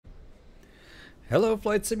Hello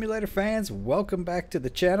Flight Simulator fans, welcome back to the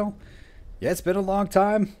channel. Yeah, it's been a long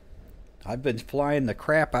time. I've been flying the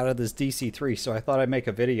crap out of this DC-3, so I thought I'd make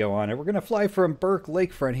a video on it. We're going to fly from Burke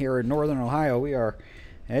Lakefront here in northern Ohio. We are,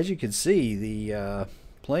 as you can see, the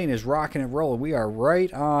plane is rocking and rolling. We are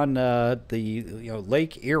right on the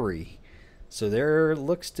Lake Erie. So there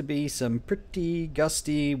looks to be some pretty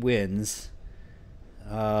gusty winds.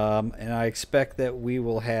 And I expect that we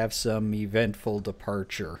will have some eventful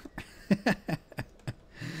departure.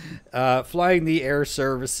 Flying the Air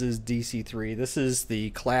Services DC-3. This is the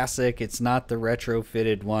classic. It's not the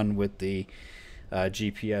retrofitted one with the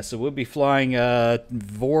GPS. So we'll be flying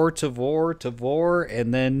VOR to VOR to VOR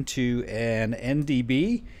and then to an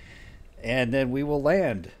NDB. And then we will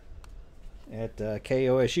land at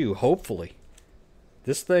KOSU, hopefully.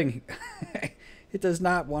 This thing, it does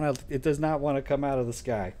not want to come out of the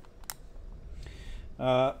sky.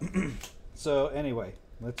 So anyway,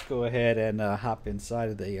 let's go ahead and hop inside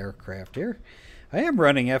of the aircraft here. I am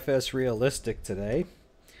running FS Realistic today,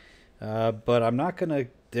 but I'm not going to,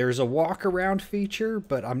 there's a walk around feature,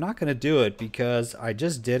 but I'm not going to do it because I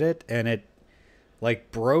just did it and it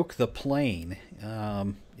like broke the plane.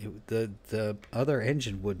 The other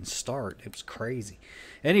engine wouldn't start. It was crazy.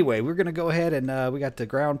 Anyway, we're going to go ahead and we got the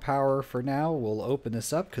ground power for now. We'll open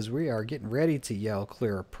this up because we are getting ready to yell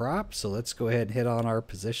clear a prop. So let's go ahead and hit on our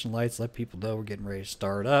position lights. Let people know we're getting ready to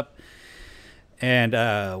start up. And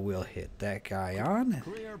we'll hit that guy on.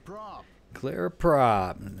 Clear prop. Clear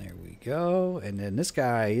prop. And there we go. And then this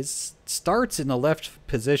guy starts in the left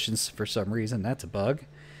positions for some reason. That's a bug.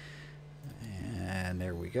 And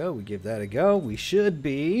there we go. We give that a go. We should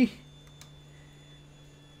be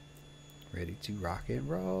ready to rock and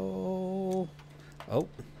roll. Oh.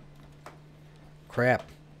 Crap.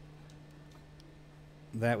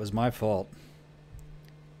 That was my fault.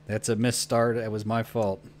 That's a missed start. That was my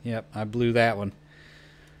fault. Yep, I blew that one.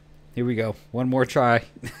 Here we go. One more try.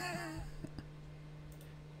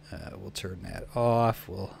 We'll turn that off.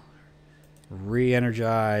 We'll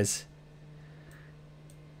re-energize.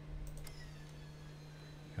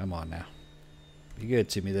 Come on now. Be good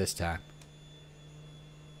to me this time.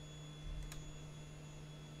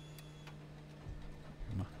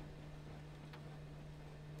 Come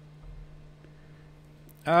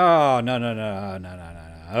on. Oh,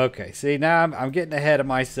 no. Okay, see, now I'm getting ahead of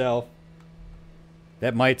myself.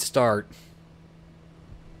 That might start.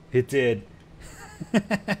 It did.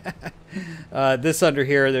 This under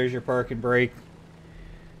here, there's your park and brake.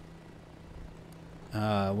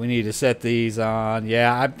 We need to set these on.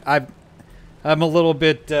 Yeah, I'm a little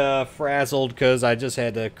bit frazzled because I just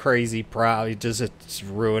had a crazy problem. It's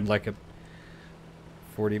ruined like a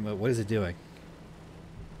 40 minute. What is it doing?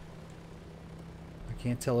 I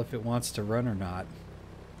can't tell if it wants to run or not.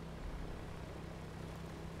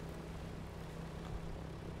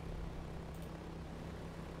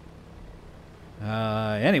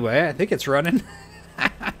 Anyway, I think it's running.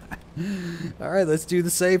 All right, let's do the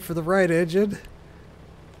same for the right engine.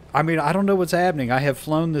 I mean, I don't know what's happening. I have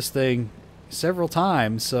flown this thing several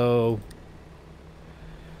times, so...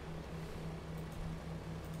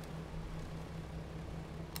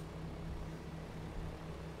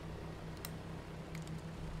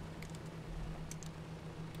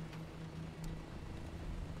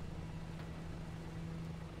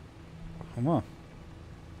 Come on.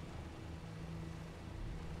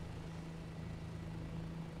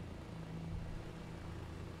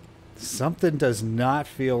 Something does not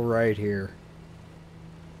feel right here.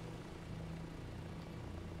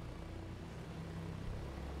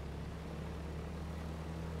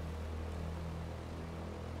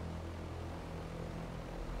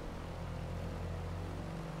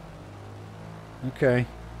 Okay.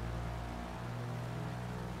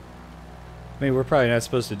 I mean, we're probably not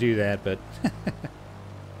supposed to do that, but...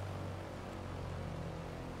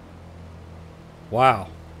 Wow.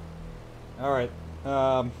 All right.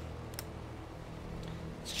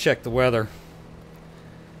 Let's check the weather.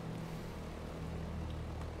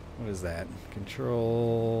 What is that?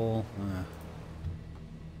 Control.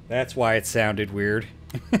 That's why it sounded weird.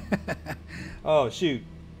 Oh, shoot.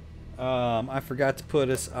 I forgot to put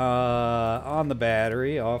us on the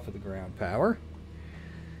battery off of the ground power.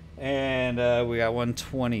 And we got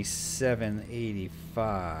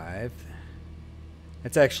 127.85.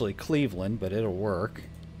 That's actually Cleveland, but it'll work.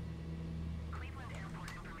 Cleveland Airport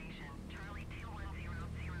information, Charlie 21000,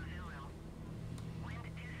 wind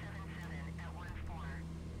 277 at 14.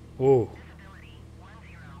 Ooh. Visibility 10.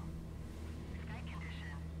 Sky condition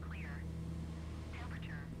clear.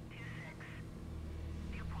 Temperature 26.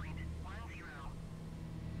 Viewpoint 10.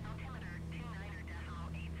 Altimeter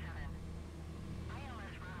 29.87.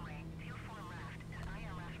 ILS runway 24 left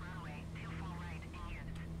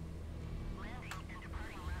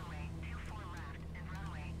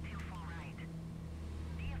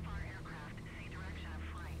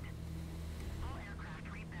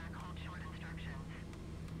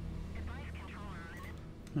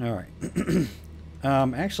All right.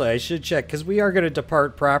 Actually, I should check because we are going to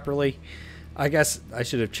depart properly. I guess I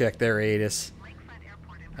should have checked their ATIS. Lakefront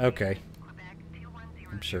Airport Okay. Quebec 2100.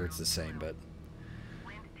 I'm sure it's the same, but...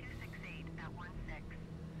 Wind 268 at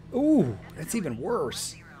 16. Ooh, that's even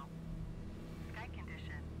worse. 10. Sky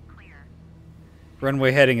condition clear.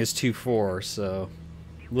 Runway heading is 24, so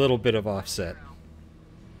a little bit of offset.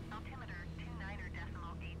 Altimeter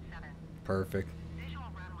 29.87. Perfect. Visual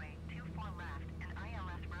runway 24 left and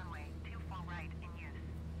ILS runway 24 right in use.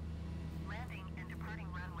 Landing and departing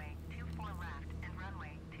runway 24 left and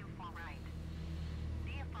runway 24 right.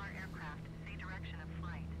 VFR aircraft see direction of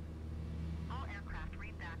flight. All aircraft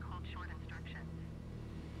read back hold short instructions.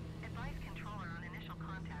 Advise controller on initial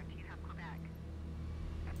contact you have Quebec.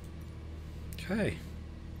 Okay.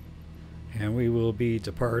 And we will be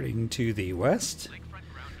departing to the west. Lakefront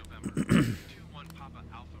ground November. 21 Papa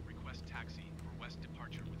Alpha request taxi for west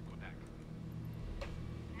departure with Quebec.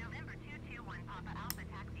 November 221 Papa Alpha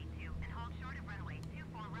taxi 2 and hold short of runway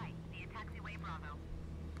 24 right via taxiway Bravo.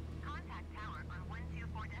 Contact tower on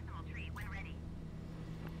 124 decimal tree when ready.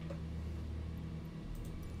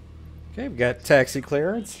 Okay, we've got taxi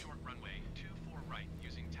clearance. Short runway 24 right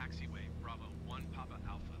using taxiway Bravo 1 Papa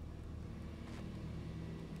Alpha.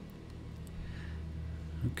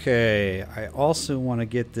 Okay, I also want to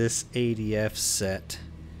get this ADF set.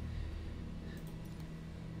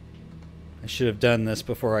 I should have done this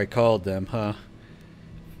before I called them, huh?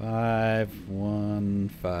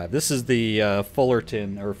 515. This is the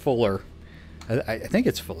Fullerton, or Fuller. I think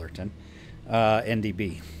it's Fullerton.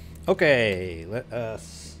 NDB. Okay, let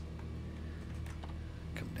us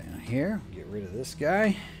come down here. Get rid of this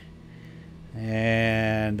guy.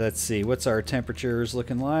 And let's see, what's our temperatures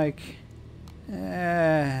looking like?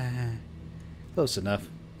 Close enough.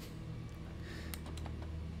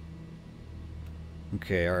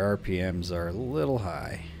 Okay, our RPMs are a little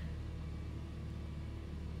high.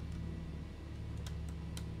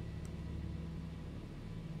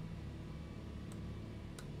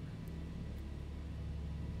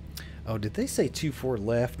 Oh, did they say 24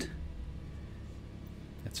 left?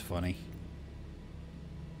 That's funny.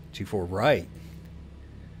 24 right.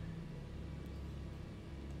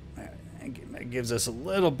 That gives us a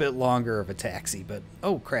little bit longer of a taxi, but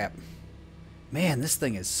oh crap. Man, this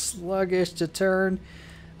thing is sluggish to turn.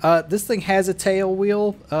 This thing has a tail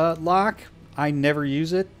wheel lock. I never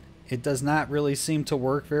use it. It does not really seem to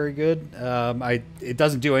work very good. It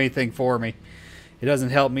doesn't do anything for me. It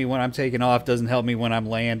doesn't help me when I'm taking off. Doesn't help me when I'm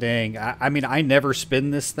landing. I mean, I never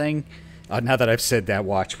spin this thing. Now that I've said that,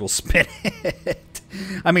 watch, we'll spin it.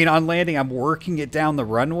 I mean, on landing, I'm working it down the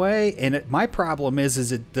runway, and my problem is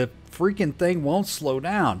the freaking thing won't slow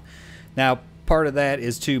down. Now, part of that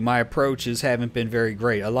is, too, my approaches haven't been very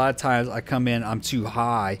great. A lot of times I come in, I'm too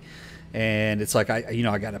high, and it's like, I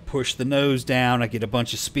got to push the nose down. I get a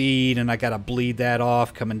bunch of speed, and I got to bleed that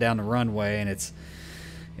off coming down the runway, and it's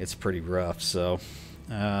pretty rough. So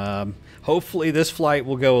hopefully this flight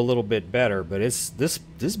will go a little bit better, but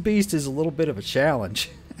this beast is a little bit of a challenge.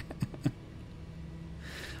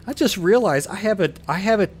 I just realized I have a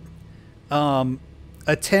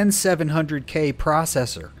 10700K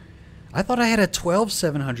processor. I thought I had a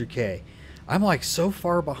 12700K. I'm like so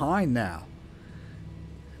far behind now.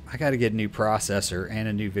 I got to get a new processor and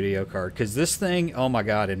a new video card, because this thing, oh my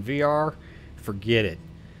god, in VR, forget it.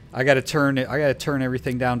 I got to turn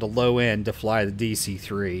everything down to low end to fly the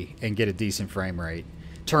DC-3 and get a decent frame rate.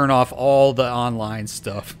 Turn off all the online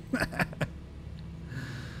stuff.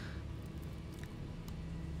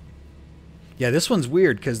 Yeah, this one's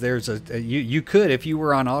weird because there's you could, if you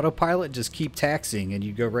were on autopilot, just keep taxiing and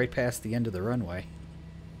you go right past the end of the runway.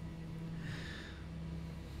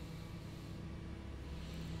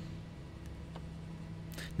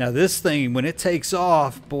 Now this thing, when it takes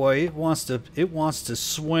off, boy, it wants to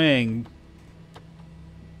swing.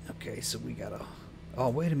 Okay, so we gotta. Oh,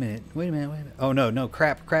 wait a minute. Oh no,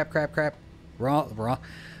 crap.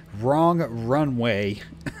 Wrong runway.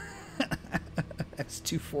 That's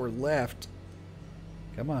 24 left.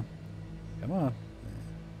 Come on.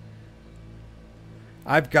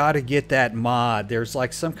 I've got to get that mod. There's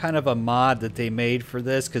like some kind of a mod that they made for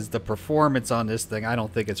this, because the performance on this thing, I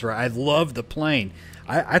don't think it's right. I love the plane.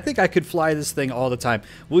 I think I could fly this thing all the time.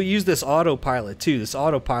 We'll use this autopilot too. This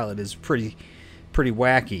autopilot is pretty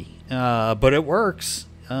wacky, but it works.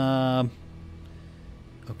 Okay,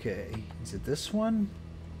 is it this one?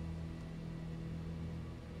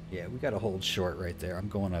 Yeah, we got to hold short right there. I'm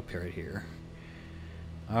going up right here.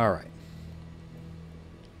 All right.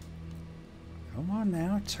 Come on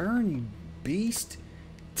now, turn, you beast.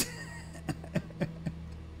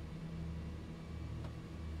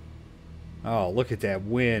 Oh, look at that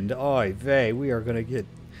wind. Oy vey, we are going to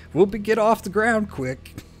get off the ground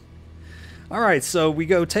quick. All right, so we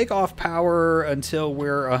go take off power until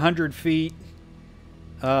we're 100 feet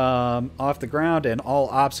off the ground and all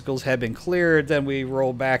obstacles have been cleared. Then we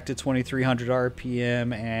roll back to 2300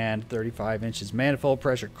 RPM and 35 inches manifold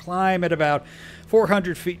pressure. Climb at about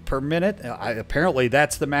 400 feet per minute. Apparently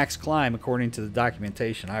that's the max climb according to the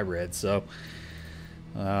documentation I read. So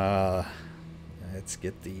let's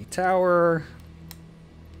get the tower.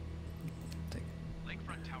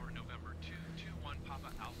 Lakefront Tower, November 221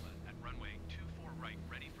 Papa Alpha at runway 24 right,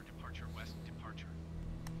 ready for departure west departure.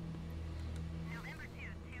 November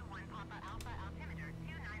 221 Papa Alpha altimeter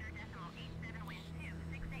 29.87 wind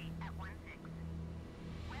 268 at 16.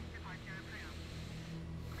 West departure approved.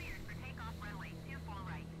 Cleared for takeoff runway 24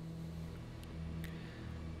 right.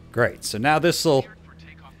 Great. So now this will. Cleared for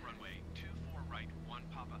takeoff runway 24 right, 1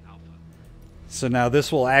 Papa Alpha. So now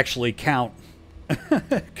this will actually count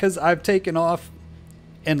because I've taken off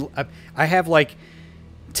and I have like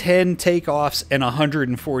 10 takeoffs and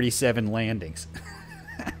 147 landings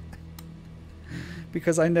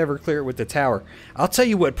because I never clear it with the tower. I'll tell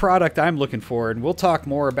you what product I'm looking for, and we'll talk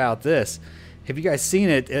more about this. Have you guys seen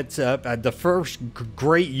it? It's the first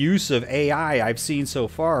great use of AI I've seen so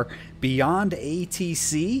far beyond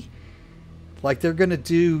ATC. Like they're going to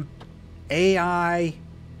do AI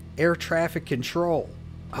air traffic control.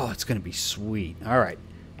 Oh, it's going to be sweet. All right.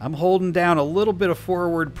 I'm holding down a little bit of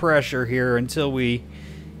forward pressure here until we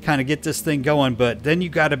kind of get this thing going, but then you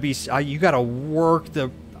got to be you got to work the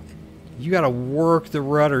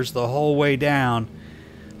rudders the whole way down.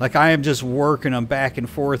 Like I am just working them back and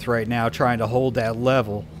forth right now trying to hold that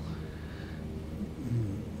level.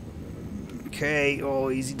 Okay. Oh,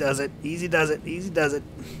 easy does it. Easy does it. Easy does it.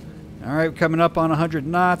 All right, coming up on 100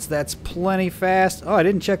 knots. That's plenty fast. Oh, I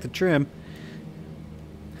didn't check the trim.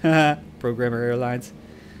 Programmer Airlines.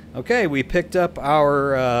 Okay, we picked up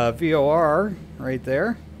our VOR right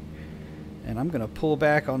there. And I'm going to pull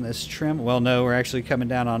back on this trim. Well, no, we're actually coming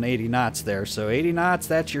down on 80 knots there. So 80 knots,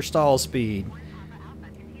 that's your stall speed.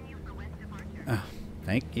 Oh,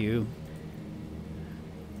 thank you.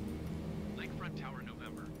 Lakefront Tower,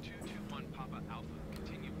 November 221 Papa Alpha.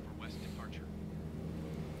 Continue for west departure.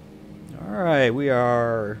 All right, we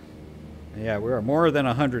are more than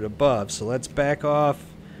 100 above. So let's back off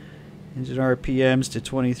engine RPMs to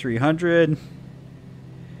 2300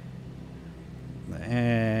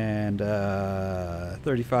 and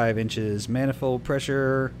 35 inches manifold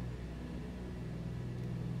pressure.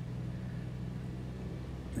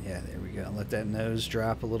 Yeah, there we go. Let that nose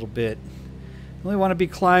drop a little bit. Only want to be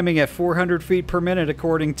climbing at 400 feet per minute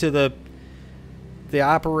according to the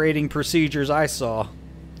operating procedures I saw.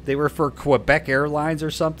 They were for Quebec Airlines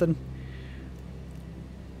or something.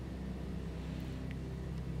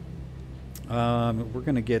 We're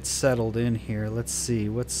gonna get settled in here. Let's see.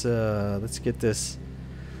 Let's get this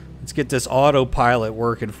autopilot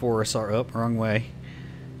working for us. Oh, wrong way.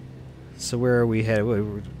 So where are we headed?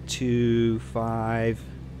 We're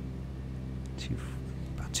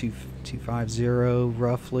 250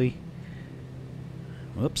 roughly.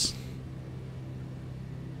 Whoops.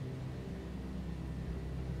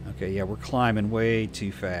 Okay, yeah, we're climbing way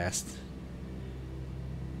too fast.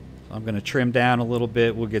 I'm going to trim down a little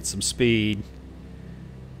bit. We'll get some speed.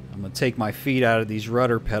 I'm going to take my feet out of these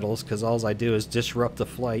rudder pedals because all I do is disrupt the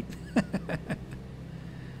flight.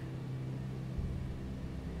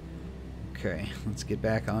 Okay, let's get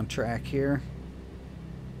back on track here.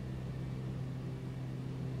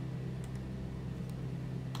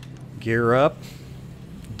 Gear up.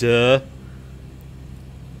 Duh.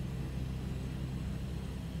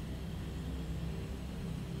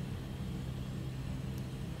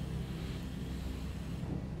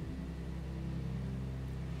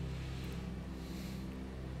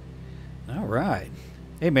 All right.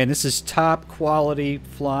 Hey, man, this is top quality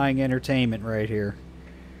flying entertainment right here.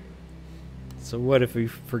 So what if we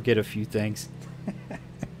forget a few things?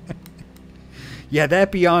 Yeah,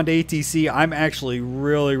 that Beyond ATC, I'm actually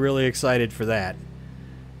really, really excited for that.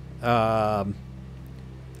 I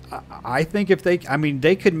think if they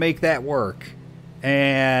could make that work.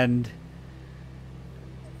 And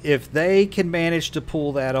if they can manage to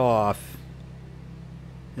pull that off,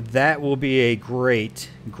 that will be a great,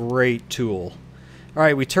 great tool. All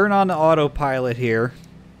right, we turn on the autopilot here.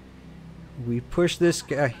 We push this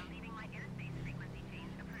guy.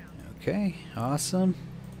 Okay, awesome.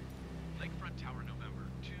 Lakefront Tower, November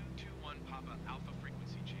 221 Papa Alpha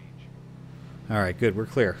frequency change. All right, good. We're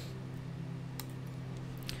clear.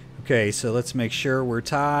 Okay, so let's make sure we're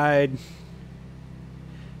tied.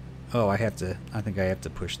 Oh, I think I have to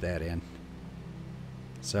push that in.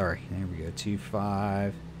 Sorry, there we go.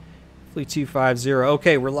 25. Hopefully 250.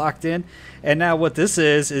 Okay, we're locked in. And now what this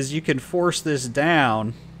is you can force this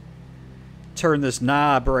down. Turn this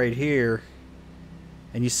knob right here.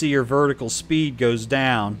 And you see your vertical speed goes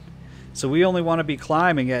down. So we only want to be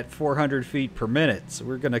climbing at 400 feet per minute. So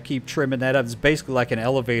we're going to keep trimming that up. It's basically like an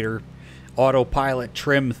elevator autopilot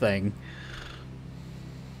trim thing.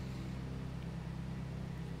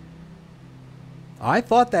 I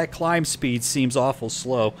thought that climb speed seems awful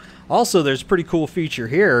slow. Also, there's a pretty cool feature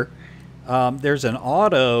here. There's an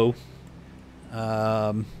auto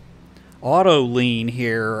lean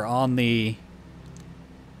here on the...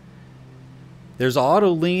 There's auto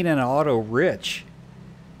lean and auto rich.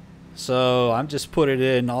 So I'm just put it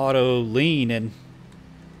in auto lean and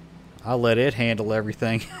I'll let it handle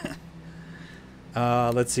everything.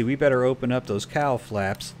 Let's see, we better open up those cowl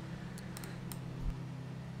flaps.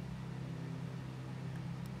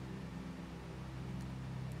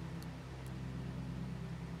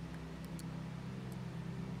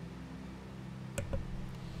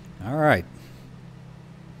 All right.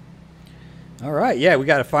 All right, yeah, we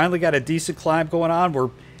finally got a decent climb going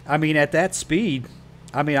on. I mean, at that speed,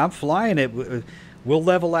 I mean, I'm flying it. We'll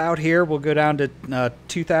level out here. We'll go down to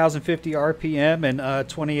 2,050 RPM and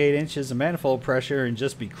 28 inches of manifold pressure and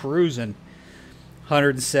just be cruising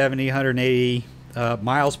 170, 180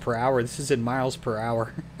 miles per hour. This is in miles per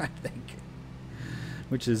hour, I think,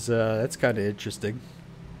 which is that's kind of interesting.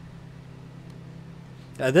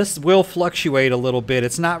 This will fluctuate a little bit.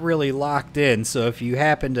 It's not really locked in, so if you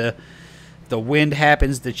happen to, the wind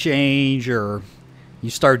happens to change or you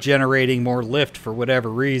start generating more lift for whatever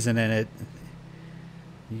reason, and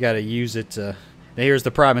you got to use it to. Now here's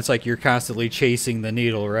the problem. It's like you're constantly chasing the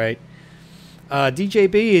needle, right?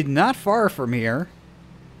 DJB not far from here.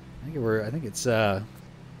 I think it's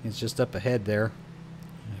just up ahead there,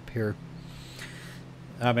 up here.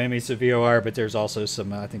 Maybe it's a VOR, but there's also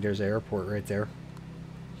some. I think there's an airport right there.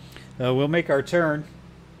 We'll make our turn,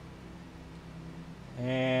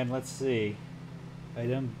 and let's see. I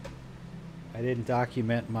didn't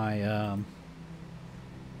document my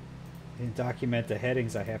didn't document the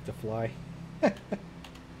headings I have to fly.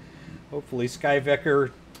 Hopefully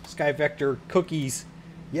Skyvector cookies.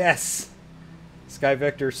 Yes,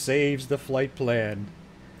 Skyvector saves the flight plan.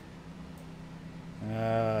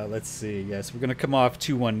 Let's see. Yes, we're gonna come off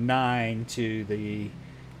 219 to the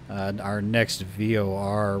our next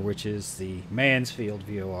VOR, which is the Mansfield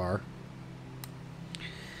VOR.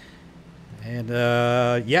 And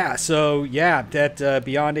yeah, so yeah, that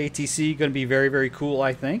Beyond ATC going to be very, very cool,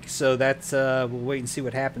 I think. So that's we'll wait and see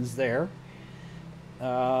what happens there.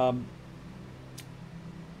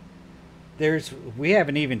 We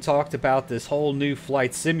haven't even talked about this whole new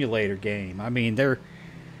flight simulator game. I mean, they're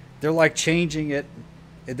like changing it.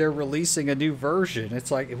 They're releasing a new version.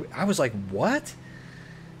 It's like, I was like, what?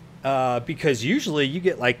 Because usually you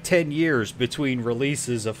get like 10 years between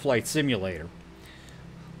releases of Flight Simulator.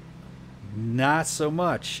 Not so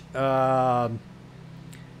much.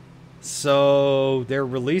 So they're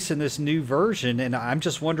releasing this new version, and I'm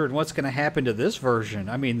just wondering what's going to happen to this version.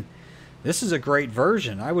 I mean, this is a great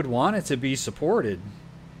version. I would want it to be supported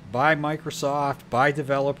by Microsoft, by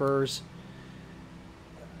developers.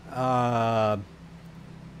 I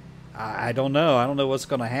don't know. I don't know what's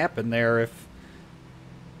going to happen there. If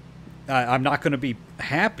I'm not going to be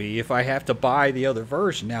happy if I have to buy the other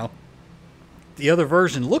version. Now, the other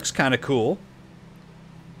version looks kind of cool,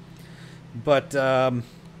 but I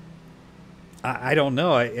don't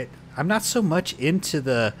know. I'm not so much into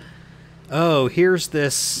the, oh, here's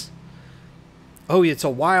this, oh, it's a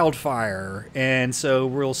wildfire, and so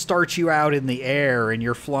we'll start you out in the air and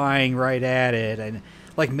you're flying right at it. And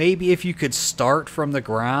like, maybe if you could start from the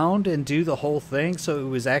ground and do the whole thing so it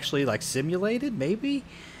was actually like simulated, maybe.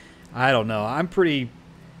 I don't know. I'm pretty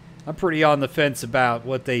on the fence about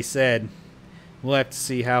what they said. We'll have to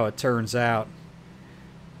see how it turns out.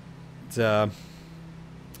 It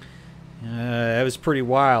was pretty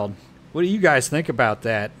wild. What do you guys think about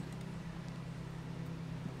that?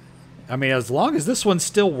 I mean, as long as this one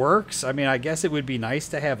still works, I mean, I guess it would be nice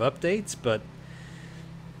to have updates, but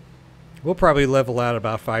we'll probably level out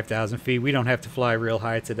about 5,000 feet. We don't have to fly real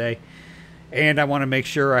high today. And I want to make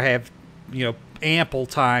sure I have, you know, ample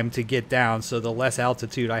time to get down, so the less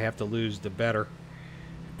altitude I have to lose, the better.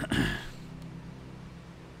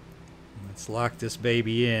 Let's lock this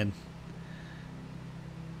baby in.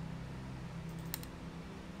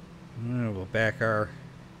 We'll back our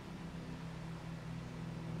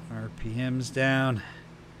RPMs down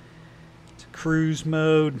to cruise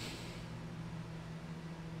mode.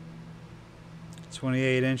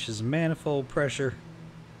 28 inches of manifold pressure.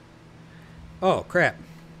 Oh, crap.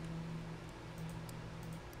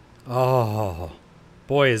 Oh,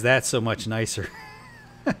 boy, is that so much nicer.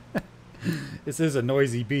 This is a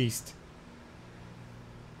noisy beast.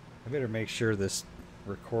 I better make sure this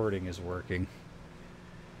recording is working.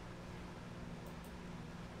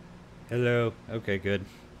 Hello. Okay, good.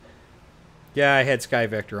 Yeah, I had Sky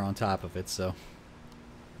Vector on top of it, so.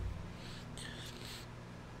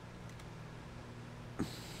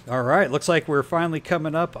 All right, looks like we're finally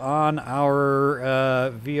coming up on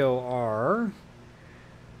our VOR.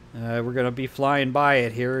 We're going to be flying by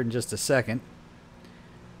it here in just a second.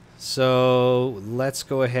 So let's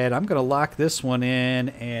go ahead. I'm going to lock this one in.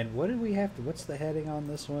 And what did we have to, what's the heading on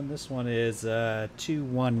this one? This one is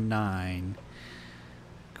 219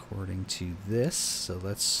 according to this. So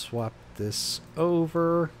let's swap this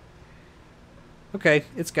over. Okay,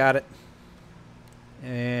 it's got it.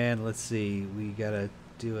 And let's see, we got to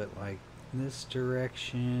do it like this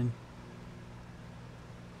direction.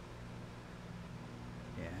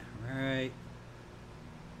 Yeah, right.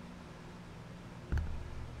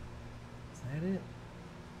 Is that it?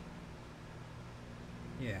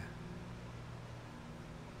 Yeah.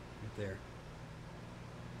 Right there.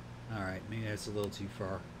 Alright, maybe that's a little too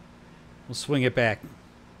far. We'll swing it back.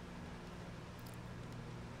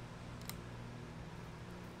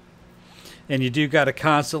 And you do got to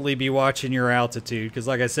constantly be watching your altitude because,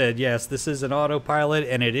 like I said, yes, this is an autopilot,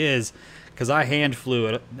 and it is because I hand flew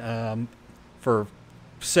it for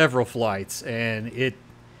several flights, and it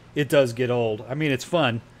does get old. I mean, it's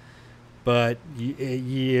fun, but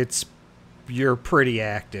you're pretty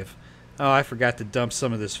active. Oh, I forgot to dump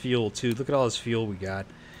some of this fuel too. Look at all this fuel we got.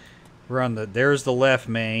 We're on there's the left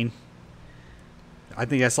main. I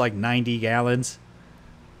think that's like 90 gallons.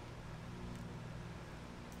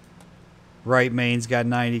 Right main's got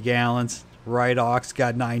 90 gallons. Right aux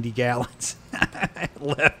got 90 gallons.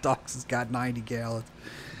 Left aux has got 90 gallons.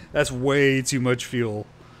 That's way too much fuel.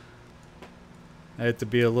 I have to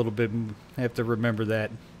be a little bit... I have to remember that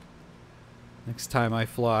next time I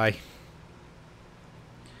fly.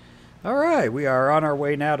 Alright, we are on our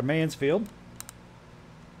way now to Mansfield.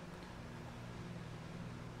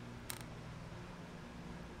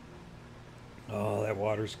 Oh, that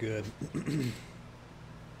water's good.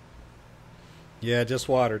 Yeah, just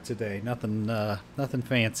water today. Nothing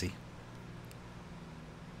fancy.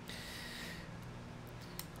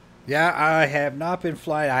 Yeah, I have not been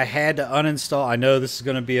flying. I had to uninstall. I know this is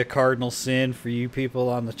going to be a cardinal sin for you people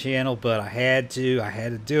on the channel, but I had to. I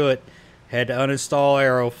had to do it. Had to uninstall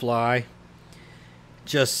Aerofly.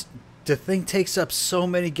 Just, the thing takes up so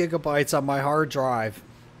many gigabytes on my hard drive.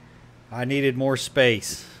 I needed more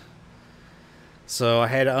space. So I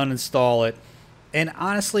had to uninstall it. And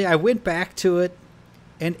honestly, I went back to it,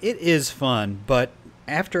 and it is fun. But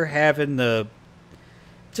after having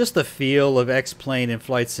just the feel of X-Plane and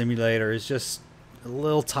Flight Simulator is just a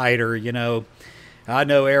little tighter, you know. I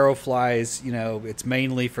know Aerofly is, you know, it's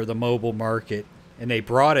mainly for the mobile market, and they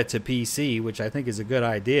brought it to PC, which I think is a good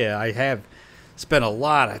idea. I have spent a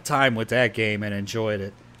lot of time with that game and enjoyed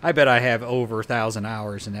it. I bet I have over 1,000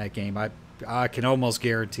 hours in that game. I can almost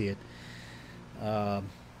guarantee it. You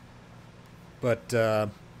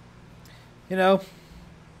know,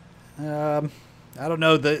 I don't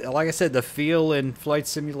know. Like I said, the feel in Flight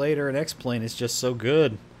Simulator and X-Plane is just so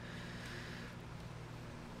good.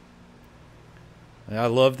 I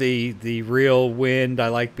love the real wind. I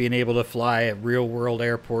like being able to fly at real world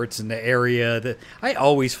airports in the area that I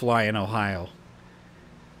always fly in Ohio.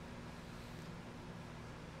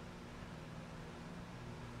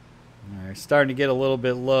 All right, starting to get a little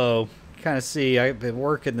bit low. Kind of see I've been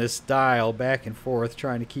working this dial back and forth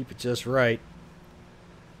trying to keep it just right.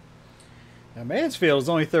 Now Mansfield is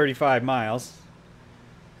only 35 miles,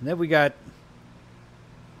 and then we got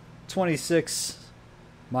 26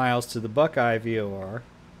 miles to the Buckeye VOR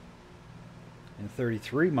and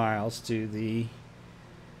 33 miles to the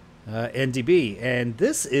NDB, and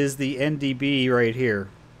this is the NDB right here.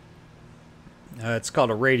 It's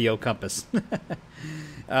called a radio compass.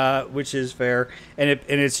 Which is fair, and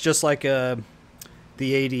it's just like the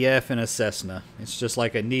ADF in a Cessna. It's just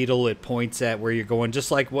like a needle. It points at where you're going,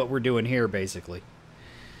 just like what we're doing here, basically.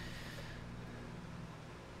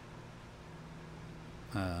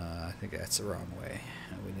 I think that's the wrong way.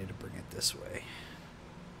 We need to bring it this way,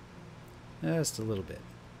 just a little bit.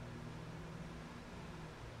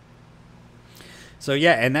 So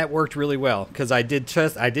yeah, and that worked really well because I did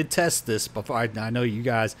test this before. I know you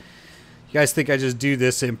guys. You guys think I just do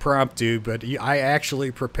this impromptu, but I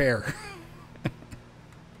actually prepare.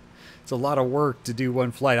 It's a lot of work to do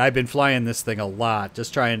one flight. I've been flying this thing a lot,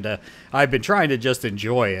 I've been trying to just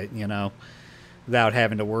enjoy it, you know. without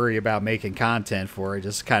having to worry about making content for it.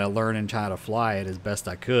 Just kind of learning how to fly it as best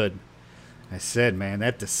I could. I said, man,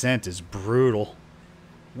 that descent is brutal.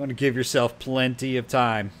 You want to give yourself plenty of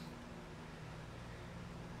time.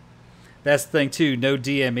 That's the thing too, no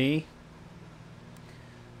DME.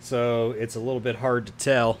 So it's a little bit hard to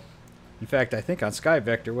tell. In fact, I think on Sky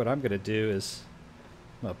Vector, what I'm going to do is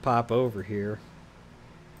I'm going to pop over here.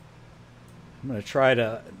 I'm going to try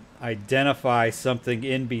to identify something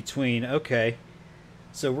in between. Okay,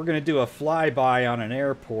 so we're going to do a flyby on an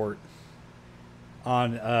airport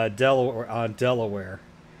on Delaware,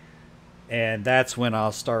 and that's when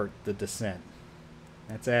I'll start the descent.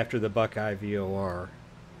 That's after the Buckeye VOR.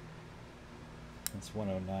 That's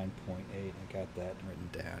 109.8. I got that written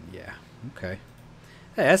down. Yeah. Okay.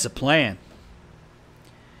 Hey, that's a plan.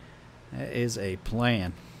 That is a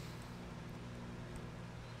plan.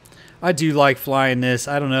 I do like flying this.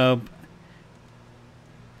 I don't know.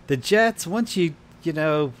 The jets, once you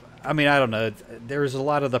know, I mean, I don't know. There's a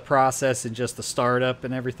lot of the process in just the startup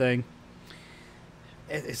and everything.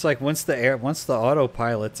 It's like once the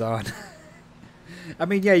autopilot's on. I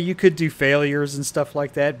mean, yeah, you could do failures and stuff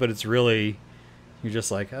like that, but it's really, you're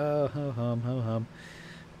just like, oh, ho hum, ho hum.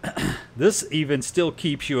 This even still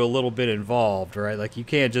keeps you a little bit involved, right? Like you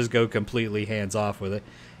can't just go completely hands off with it.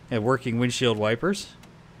 And working windshield wipers,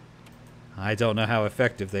 I don't know how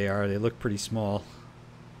effective they are. They look pretty small.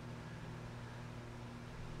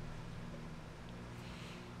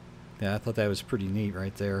 Yeah, I thought that was pretty neat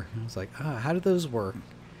right there. I was like, how do those work?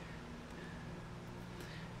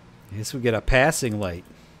 I guess we get a passing light.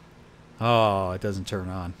 Oh, it doesn't turn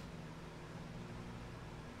on.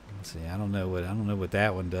 Let's see, I don't know what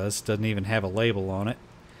that one does. Doesn't even have a label on it.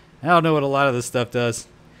 I don't know what a lot of this stuff does.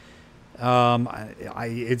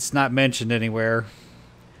 It's not mentioned anywhere.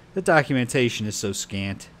 The documentation is so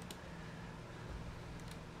scant.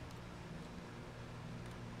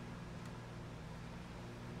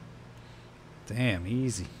 Damn,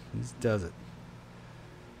 easy. Easy does it.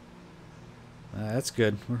 That's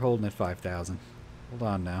good. We're holding at 5,000. Hold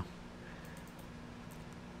on now.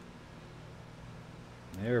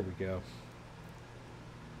 There we go.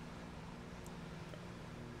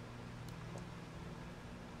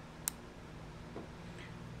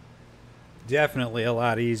 Definitely a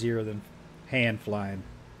lot easier than hand flying.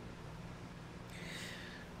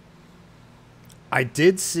 I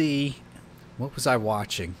did see, what was I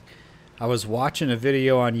watching? I was watching a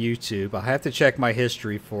video on YouTube. I'll have to check my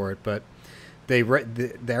history for it, but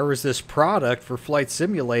there was this product for Flight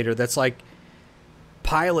Simulator that's like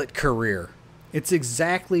pilot career. It's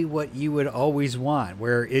exactly what you would always want,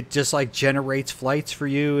 where it just like generates flights for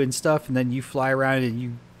you and stuff, and then you fly around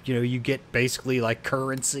and you get basically like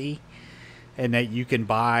currency, and that you can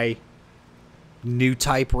buy new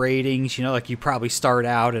type ratings. You know, like you probably start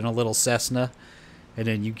out in a little Cessna, and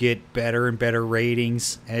then you get better and better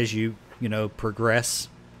ratings as you progress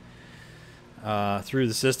through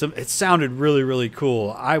the system. It sounded really, really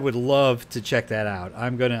cool. I would love to check that out.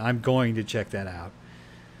 I'm going to check that out.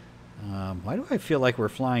 Why do I feel like we're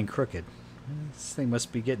flying crooked? This thing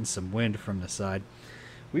must be getting some wind from the side.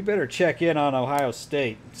 We better check in on Ohio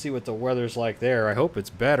State, see what the weather's like there. I hope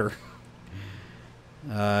it's better.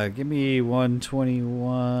 Give me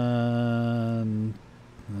 121.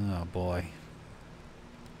 Oh boy.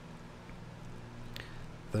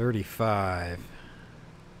 35.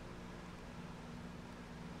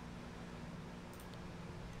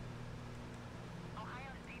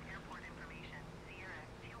 Ohio State Airport information. Sierra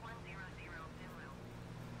 2100 Zulu.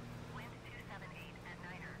 Wind 278 at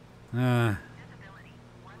Niner. Visibility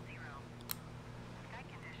 10. Sky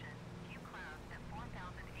condition. Few clouds at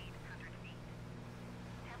 4,800 feet.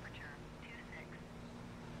 Temperature 26.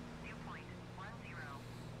 Dew point 10.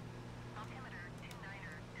 Altimeter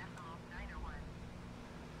 29.901.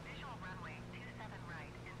 Visual runway 27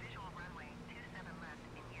 right and visual runway 27 left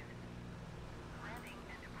in use. Landing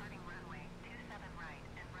and departing runway 27 right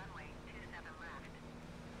and runway 27 left.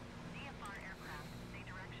 VFR aircraft, say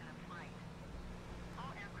direction of flight.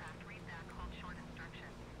 All aircraft read back hold short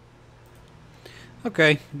instructions.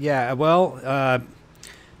 Okay, yeah, well,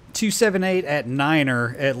 278 at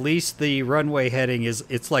Niner, at least the runway heading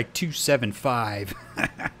it's like 275.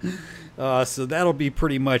 So that'll be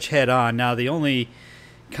pretty much head on. Now, the only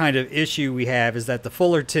kind of issue we have is that the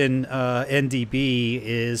Fullerton NDB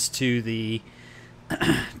is to the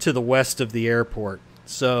west of the airport.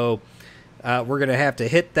 So we're going to have to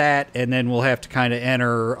hit that, and then we'll have to kind of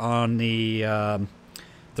enter on the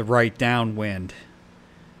right downwind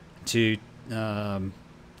to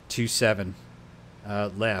 27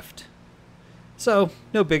 left. So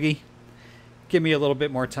no biggie. Give me a little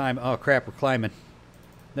bit more time. Oh crap, we're climbing.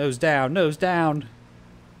 Nose down, nose down.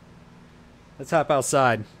 Let's hop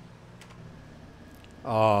outside.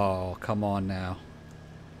 Oh, come on now.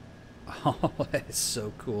 Oh, that is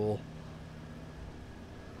so cool.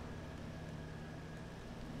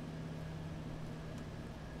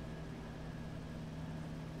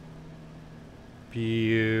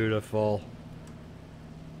 Beautiful.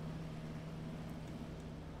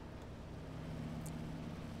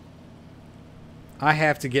 I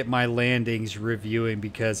have to get my landings reviewing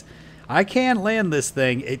because I can land this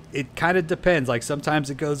thing. It kind of depends. Like sometimes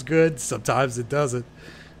it goes good, sometimes it doesn't.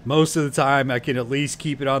 Most of the time I can at least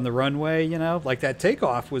keep it on the runway, you know? Like that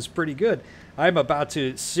takeoff was pretty good. I'm about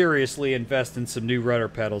to seriously invest in some new rudder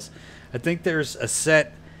pedals. I think there's a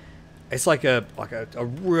set. It's like a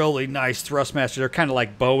really nice Thrustmaster. They're kind of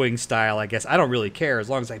like Boeing style, I guess. I don't really care as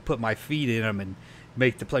long as I put my feet in them and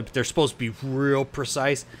make the plane. But they're supposed to be real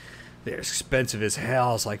precise. They're expensive as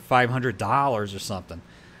hell. It's like $500 or something.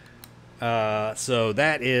 So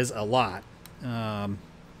that is a lot.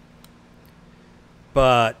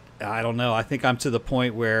 But I don't know. I think I'm to the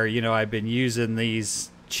point where, you know, I've been using these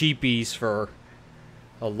cheapies for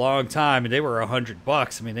a long time, and they were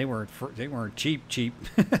 $100. I mean, they weren't cheap.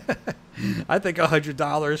 I think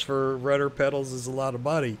 $100 for rudder pedals is a lot of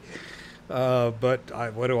money. But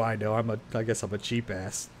what do I know? I guess I'm a cheap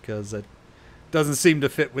ass because it doesn't seem to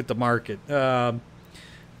fit with the market.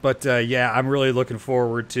 But yeah, I'm really looking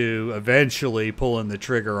forward to eventually pulling the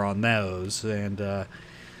trigger on those. And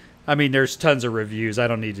I mean, there's tons of reviews. I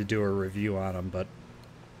don't need to do a review on them, but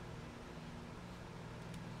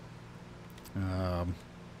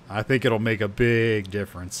I think it'll make a big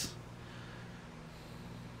difference.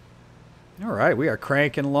 All right, we are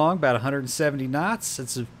cranking along about 170 knots.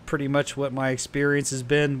 That's pretty much what my experience has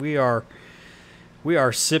been. We are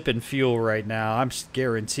sipping fuel right now. I'm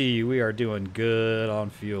guarantee you we are doing good on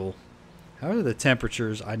fuel. How are the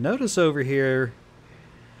temperatures? I notice over here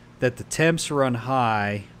that the temps run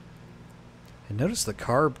high. And notice the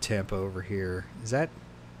carb temp over here. Is that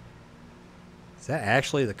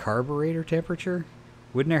actually the carburetor temperature?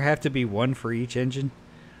 Wouldn't there have to be one for each engine?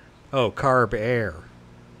 Oh, carb air.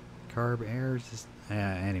 Carb air is just,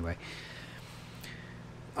 anyway.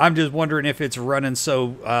 I'm just wondering if it's running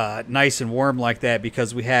so nice and warm like that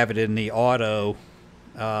because we have it in the auto.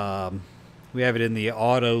 We have it in the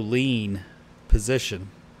auto lean position,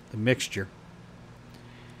 the mixture.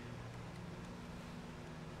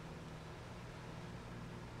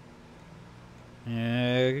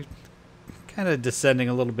 Kind of descending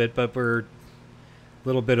a little bit, but we're a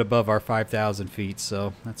little bit above our 5,000 feet,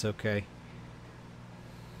 so that's okay.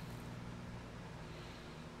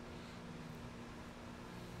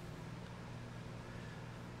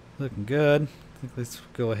 Looking good. I think let's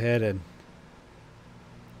go ahead and...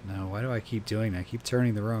 No, why do I keep doing that? I keep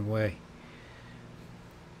turning the wrong way.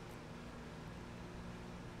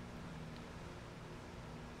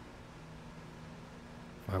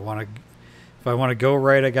 If I want to go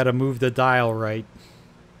right, I got to move the dial right.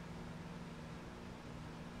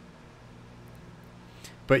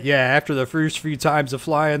 But yeah, after the first few times of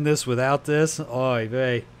flying this without this, oy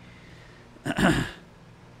vey.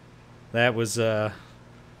 That was it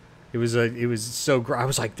was so I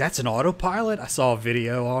was like, that's an autopilot? I saw a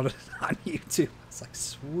video on it on YouTube. I was like,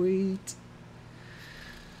 sweet.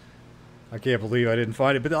 I can't believe I didn't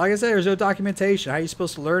find it. But like I said, there's no documentation. How are you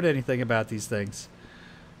supposed to learn anything about these things?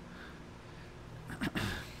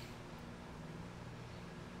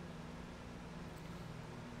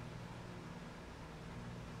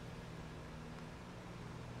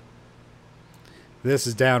 This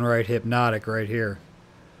is downright hypnotic right here.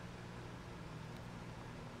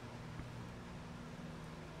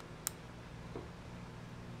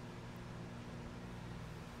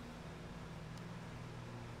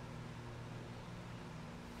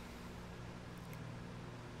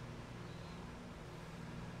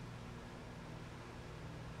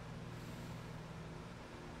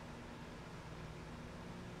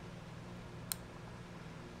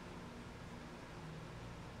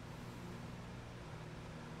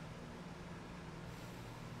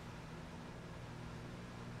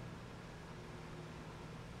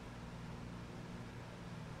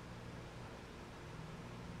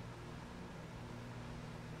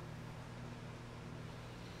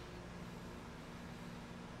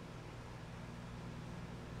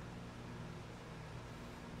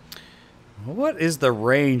 What is the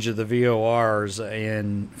range of the VORs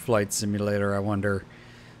in Flight Simulator, I wonder?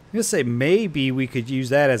 I'm going to say maybe we could use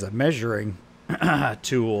that as a measuring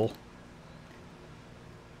tool.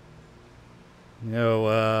 You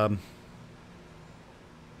know,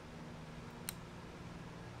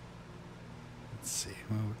 let's see.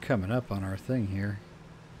 Well, we're coming up on our thing here.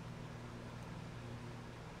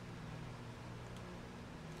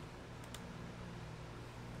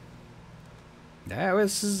 Yeah,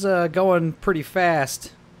 this is going pretty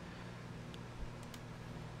fast.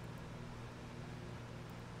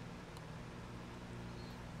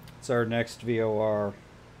 It's our next VOR,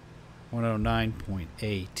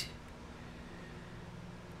 109.8.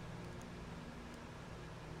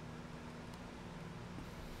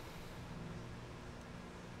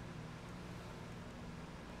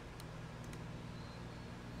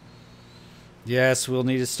 Yes, we'll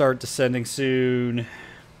need to start descending soon.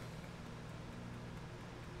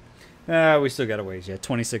 We still got a ways yet.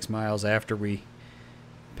 26 miles after we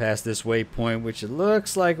pass this waypoint, which it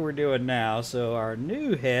looks like we're doing now. So our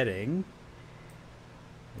new heading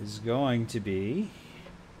is going to be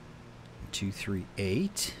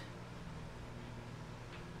 238.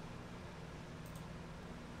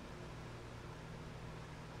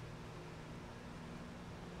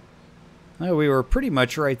 Oh, we were pretty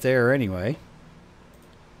much right there anyway.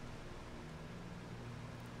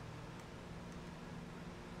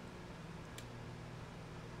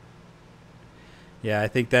 Yeah, I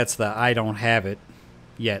think that's the I don't have it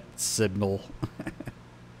yet signal.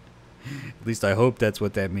 At least I hope that's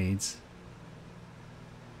what that means.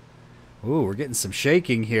 Ooh, we're getting some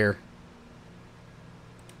shaking here.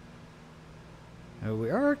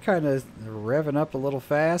 We are kind of revving up a little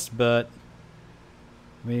fast, but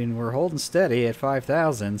I mean, we're holding steady at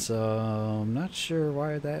 5,000, so I'm not sure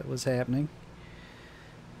why that was happening.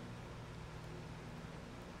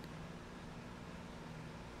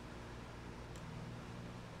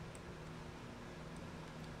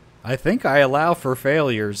 I think I allow for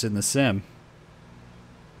failures in the sim.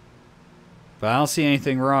 But I don't see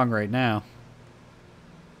anything wrong right now.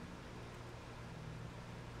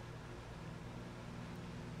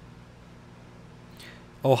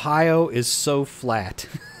 Ohio is so flat.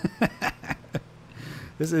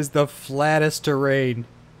 This is the flattest terrain.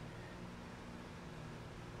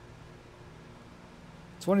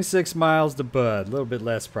 26 miles to Bud. A little bit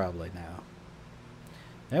less probably now.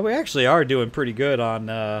 And we actually are doing pretty good on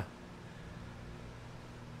our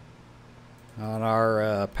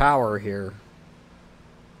power here.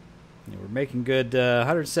 We're making good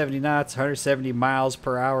 170 knots, 170 miles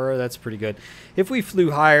per hour. That's pretty good. If we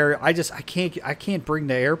flew higher, I can't bring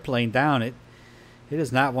the airplane down. It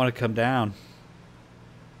does not want to come down.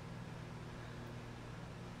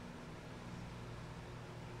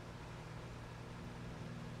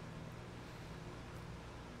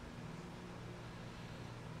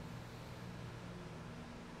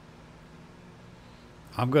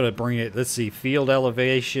 I'm going to bring it, let's see, field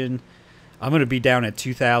elevation. I'm going to be down at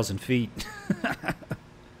 2,000 feet.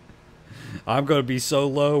 I'm going to be so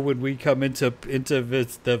low when we come into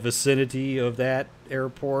the vicinity of that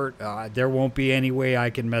airport. There won't be any way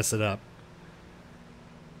I can mess it up.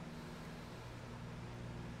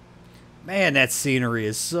 Man, that scenery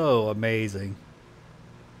is so amazing.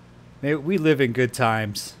 Man, we live in good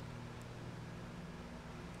times.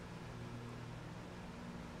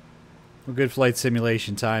 Well, good flight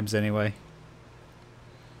simulation times anyway.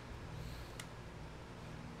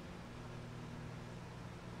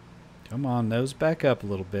 Come on, nose back up a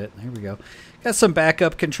little bit. There we go. Got some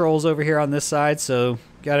backup controls over here on this side, so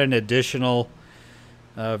got an additional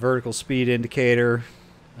vertical speed indicator,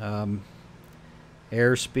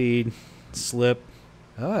 airspeed, slip.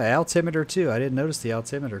 Oh, altimeter too. I didn't notice the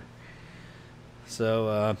altimeter.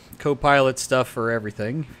 So co-pilot stuff for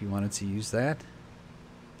everything if you wanted to use that.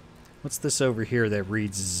 What's this over here that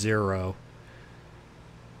reads 0?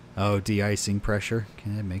 Oh, de-icing pressure. Okay,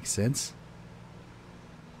 that makes sense.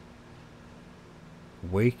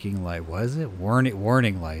 Waking light, was it?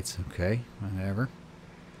 Warning lights. Okay, whatever.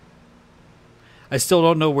 I still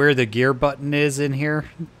don't know where the gear button is in here,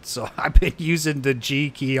 so I've been using the G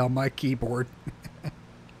key on my keyboard.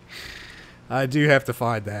 I do have to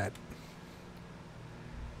find that.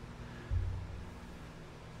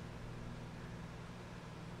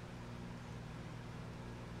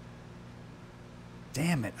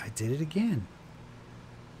 Damn it, I did it again.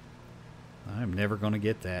 I'm never going to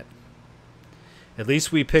get that. At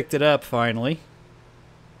least we picked it up finally.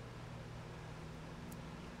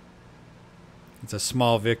 It's a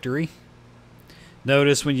small victory.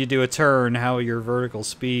 Notice when you do a turn how your vertical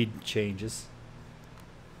speed changes.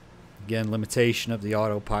 Again, limitation of the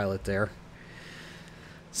autopilot there.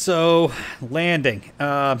 So, landing.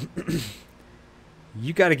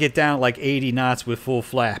 You got to get down like 80 knots with full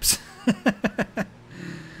flaps.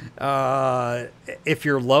 If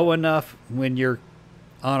you're low enough when you're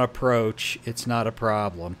on approach, it's not a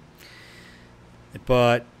problem.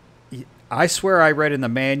 But I swear I read in the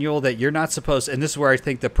manual that you're not supposed, and this is where I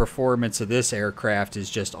think the performance of this aircraft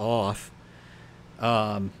is just off.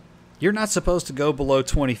 you're not supposed to go below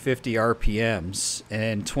 2050 RPMs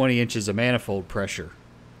and 20 inches of manifold pressure,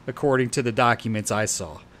 according to the documents I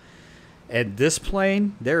saw. And this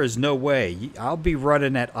plane, there is no way. I'll be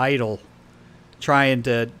running at idle trying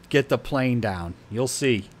to get the plane down. You'll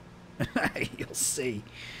see. You'll see.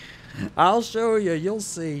 I'll show you. You'll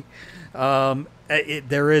see.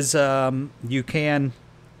 There is, you can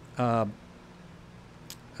hammer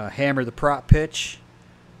the prop pitch,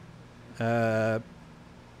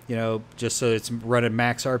 you know, just so it's running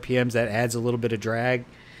max RPMs. That adds a little bit of drag.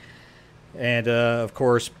 And, of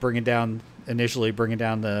course, initially bringing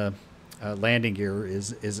down the landing gear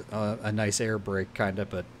is a nice air brake, kind of,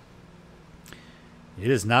 but it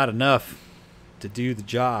is not enough to do the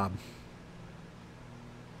job.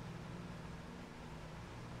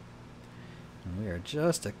 We are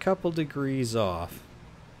just a couple degrees off.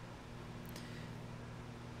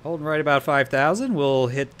 Holding right about 5,000. We'll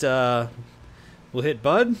hit Bud.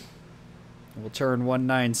 We'll turn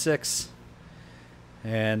 196,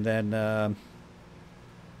 and then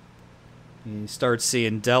you start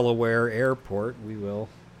seeing Delaware Airport. We will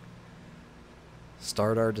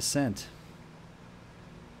start our descent.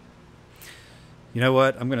 You know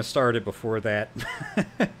what? I'm going to start it before that.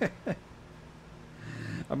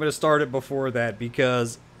 I'm going to start it before that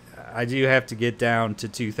because I do have to get down to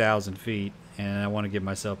 2,000 feet, and I want to give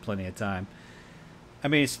myself plenty of time. I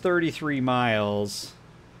mean, it's 33 miles.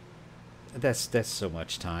 That's so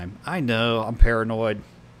much time. I know, I'm paranoid.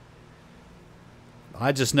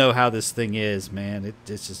 I just know how this thing is, man. It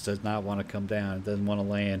just does not want to come down. It doesn't want to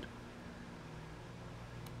land.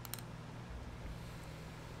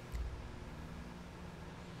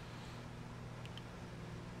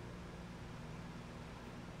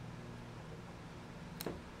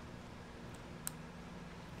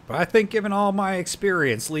 But I think given all my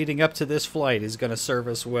experience leading up to this flight is going to serve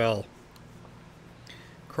us well.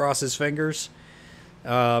 Cross his fingers.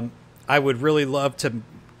 I would really love to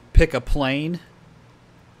pick a plane.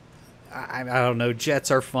 I don't know.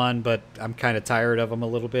 Jets are fun, but I'm kind of tired of them a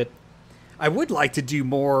little bit. I would like to do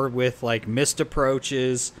more with like missed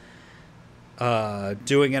approaches,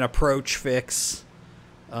 doing an approach fix,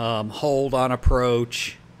 hold on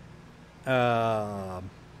approach.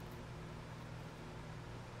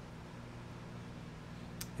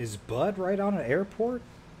 Is Bud right on an airport?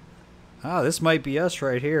 Ah, this might be us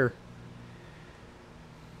right here.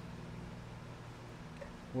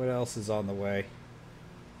 What else is on the way?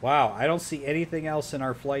 Wow, I don't see anything else in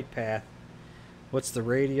our flight path. What's the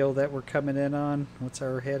radial that we're coming in on? What's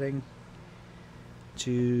our heading?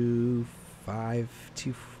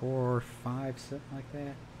 25245, something like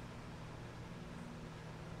that.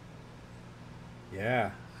 Yeah,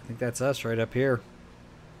 I think that's us right up here.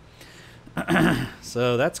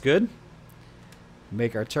 So that's good.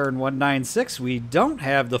 Make our turn 196. We don't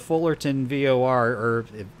have the Fullerton VOR or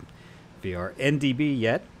VOR NDB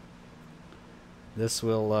yet. This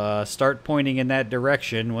will start pointing in that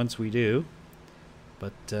direction once we do.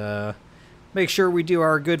 But make sure we do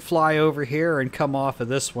our good fly over here and come off of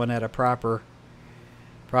this one at a proper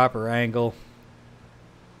angle.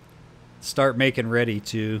 Start making ready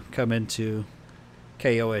to come into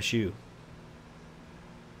KOSU.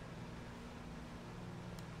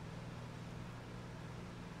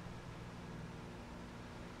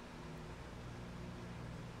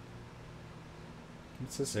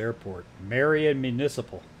 What's this airport? Marion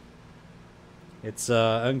Municipal. It's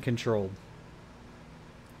uncontrolled.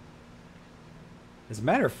 As a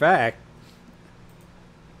matter of fact,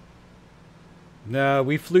 no,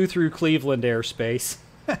 we flew through Cleveland airspace.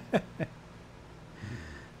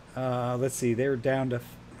 Let's see, they're down to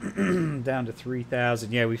down to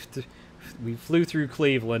 3,000. Yeah, we flew through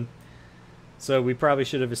Cleveland, so we probably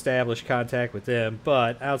should have established contact with them.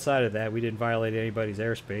 But outside of that, we didn't violate anybody's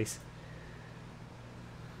airspace.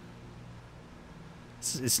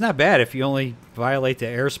 It's not bad if you only violate the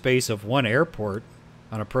airspace of one airport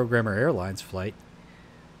on a Programmer Airlines flight.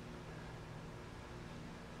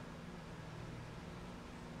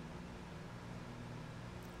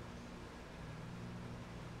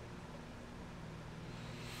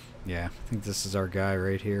 Yeah, I think this is our guy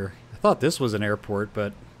right here. I thought this was an airport,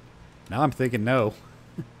 but now I'm thinking no.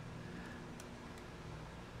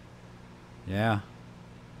 Yeah.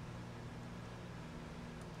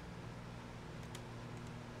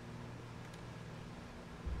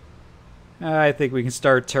 I think we can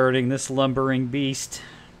start turning this lumbering beast.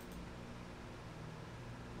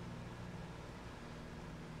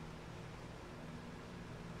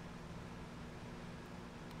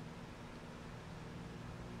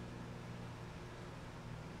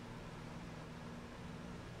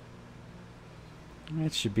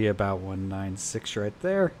 It should be about 196 right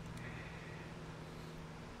there.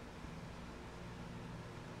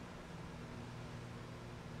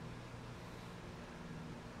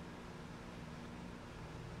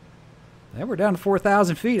 And we're down to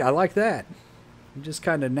 4,000 feet. I like that. We've just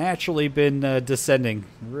kind of naturally been descending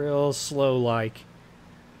real slow like.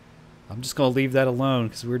 I'm just going to leave that alone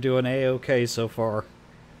because we're doing A-OK so far.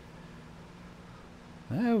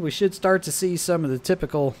 We should start to see some of the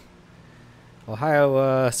typical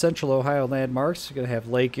Central Ohio landmarks. We're going to have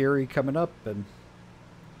Lake Erie coming up and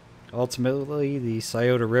ultimately the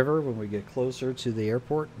Scioto River when we get closer to the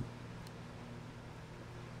airport.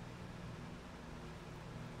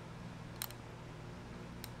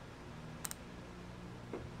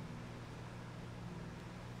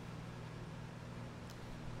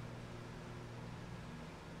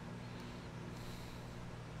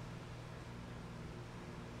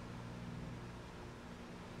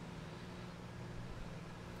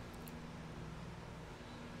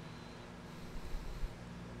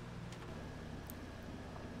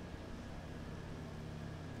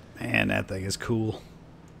 Man, that thing is cool.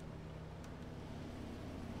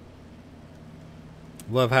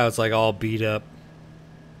 Love how it's like all beat up.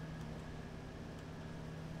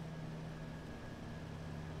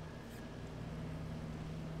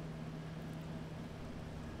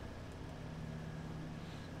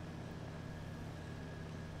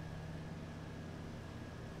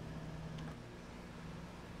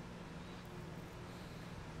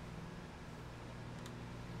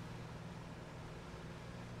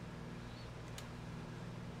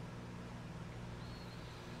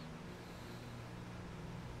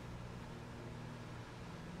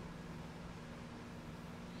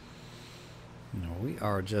 We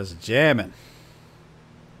are just jamming.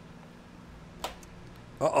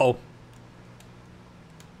 Uh-oh.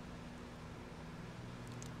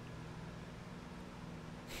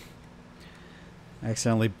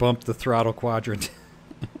 Accidentally bumped the throttle quadrant.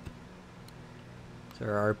 So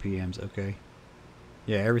our RPMs, okay.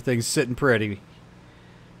 Yeah, everything's sitting pretty.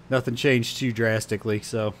 Nothing changed too drastically,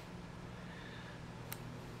 so...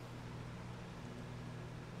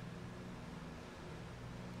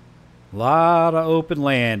 A lot of open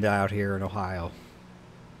land out here in Ohio.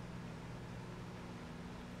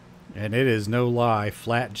 And it is no lie,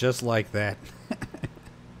 flat just like that.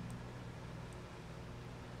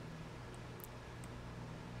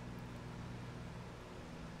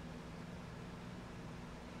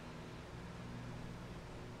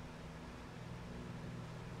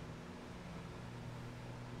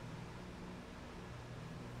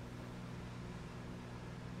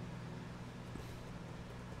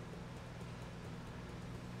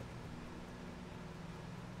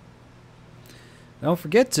 Don't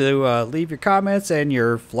forget to leave your comments and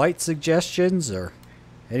your flight suggestions or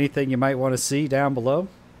anything you might want to see down below.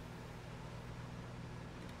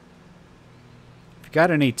 If you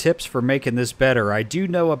got any tips for making this better, I do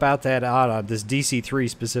know about that add-on, this DC3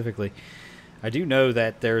 specifically. I do know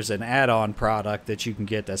that there's an add-on product that you can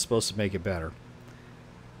get that's supposed to make it better.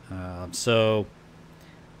 So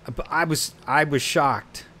I was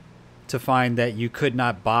shocked to find that you could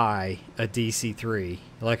not buy a DC3,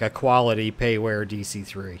 like a quality payware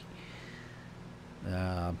DC3.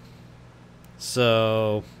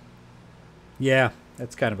 So yeah,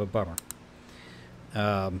 that's kind of a bummer.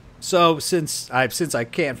 So since I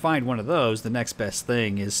can't find one of those, the next best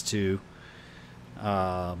thing is to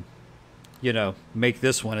you know, make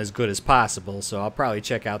this one as good as possible. So I'll probably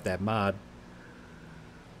check out that mod.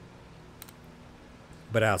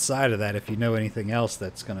 But outside of that, if you know anything else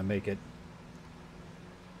that's going to make it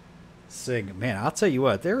sing, man, I'll tell you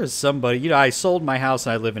what, there is somebody, you know, I sold my house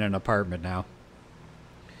and I live in an apartment now.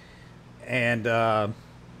 And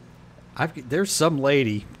there's some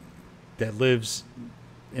lady that lives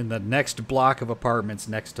in the next block of apartments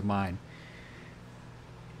next to mine.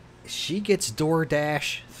 She gets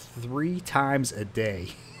DoorDash 3 times a day.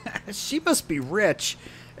 She must be rich.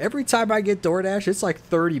 Every time I get DoorDash, it's like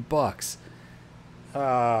 $30.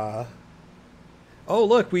 Oh,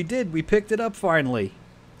 look, we picked it up finally.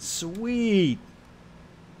 Sweet.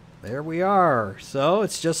 There we are. So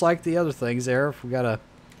it's just like the other things there. If we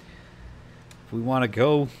want to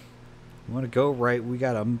go right, we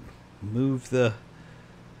gotta move that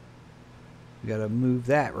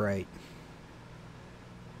right.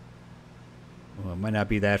 Well, it might not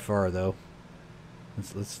be that far though.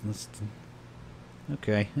 Let's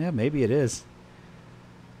okay, yeah, maybe it is.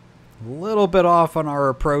 A little bit off on our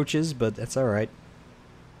approaches, but that's all right.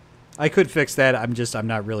 I could fix that. I'm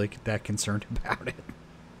not really that concerned about it.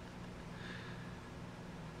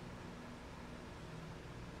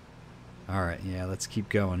 All right, yeah, let's keep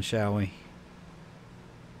going, shall we?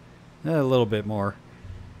 A little bit more.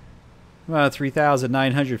 About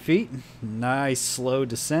 3,900 feet. Nice slow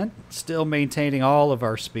descent. Still maintaining all of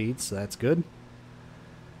our speeds, so that's good.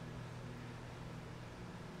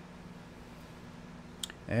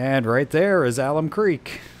 And right there is Alum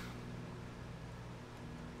Creek.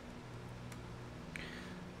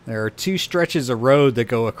 There are two stretches of road that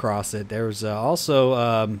go across it. There's also,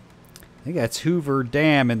 I think that's Hoover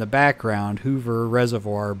Dam in the background. Hoover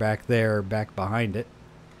Reservoir back there, back behind it.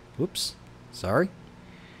 Whoops. Sorry.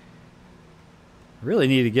 Really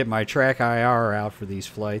need to get my track IR out for these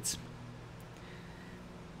flights.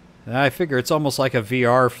 And I figure it's almost like a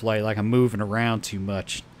VR flight, like I'm moving around too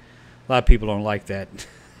much. A lot of people don't like that.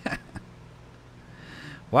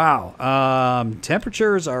 Wow.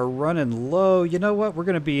 Temperatures are running low. You know what? We're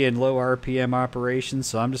going to be in low RPM operations,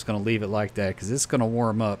 so I'm just going to leave it like that because it's going to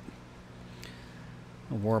warm up.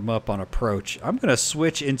 Warm up on approach. I'm going to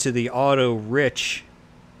switch into the auto rich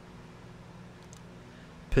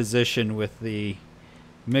position with the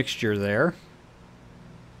mixture there.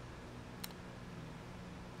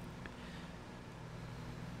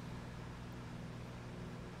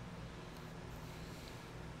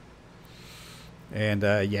 And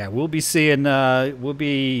yeah, we'll be seeing. We'll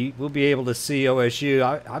be able to see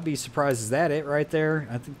OSU. I'd be surprised. Is that it right there?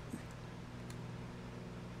 I think.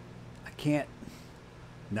 I can't.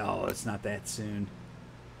 No, it's not that soon.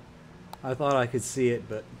 I thought I could see it,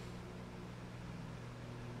 but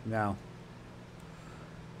no.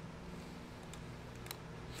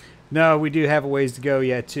 No, we do have a ways to go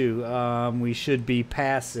yet too. We should be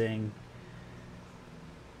passing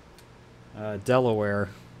Delaware.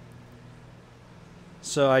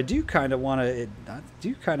 So I do kind of want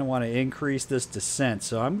to increase this descent.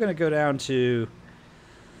 So I'm going to go down to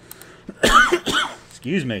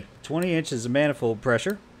excuse me, 20 inches of manifold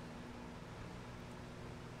pressure.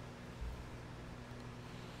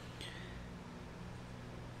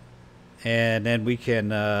 And then we can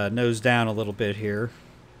nose down a little bit here.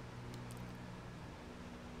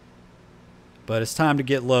 But it's time to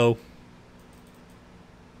get low.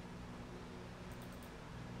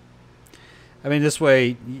 I mean, this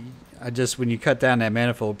way, when you cut down that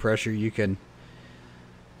manifold pressure, you don't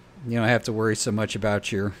have to worry so much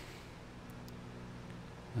about your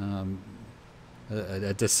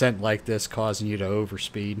a descent like this causing you to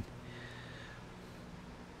overspeed.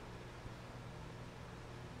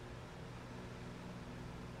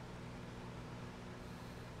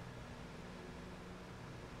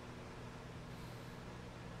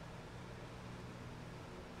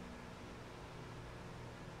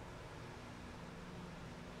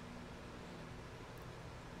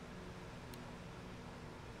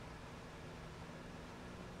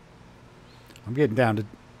 I'm getting down to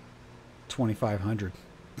 2,500.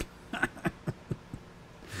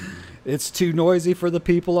 It's too noisy for the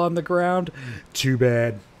people on the ground. Too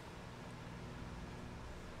bad.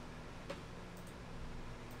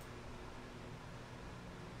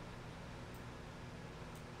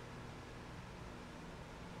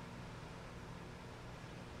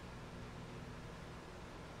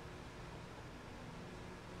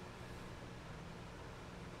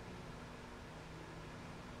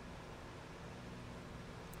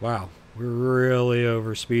 Wow, we're really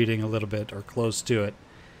overspeeding a little bit, or close to it.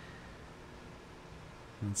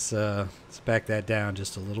 Let's back that down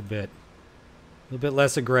just a little bit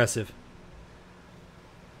less aggressive.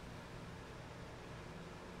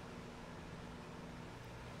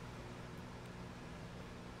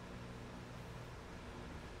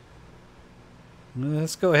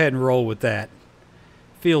 Let's go ahead and roll with that.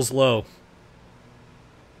 Feels low.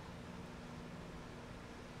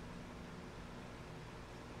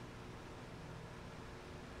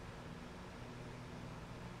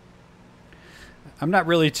 I'm not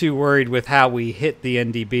really too worried with how we hit the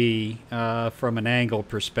NDB from an angle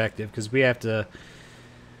perspective, because we have to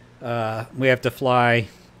fly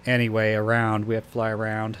anyway around. We have to fly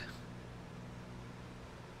around.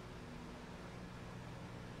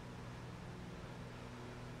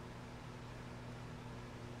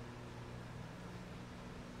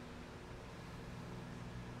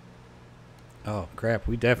 Oh crap!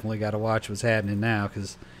 We definitely got to watch what's happening now,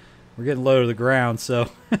 because we're getting low to the ground. So,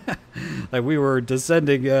 like, we were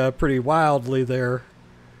descending pretty wildly there.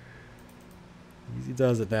 Easy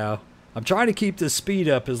does it now. I'm trying to keep this speed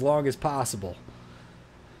up as long as possible,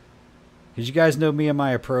 because you guys know me and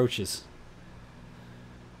my approaches.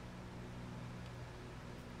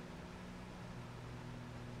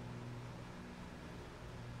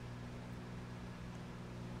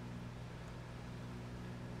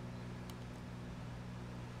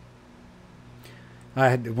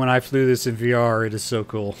 When I flew this in VR, it is so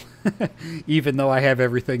cool. Even though I have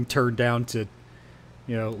everything turned down to,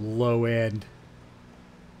 low end.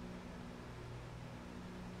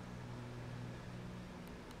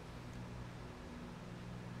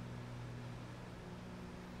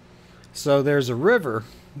 So there's a river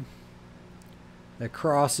that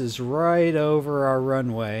crosses right over our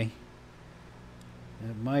runway.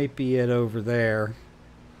 It might be it over there.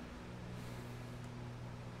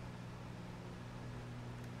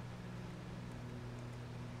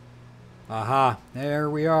 Aha, there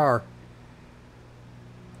we are.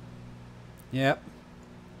 Yep.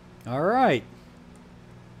 All right.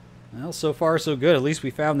 Well, so far so good. At least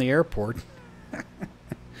we found the airport.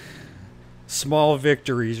 Small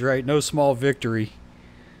victories, right? No small victory.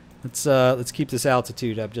 Let's keep this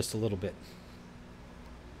altitude up just a little bit.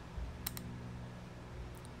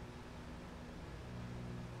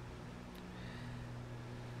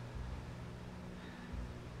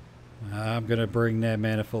 I'm gonna bring that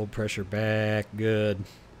manifold pressure back. Good.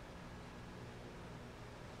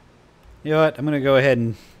 You know what? I'm gonna go ahead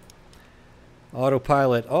and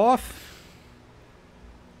autopilot off.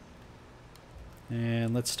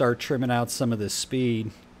 And let's start trimming out some of this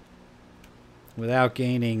speed without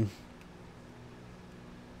gaining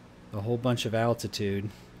a whole bunch of altitude,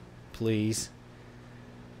 please.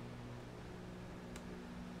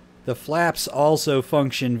 The flaps also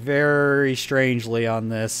function very strangely on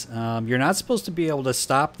this. You're not supposed to be able to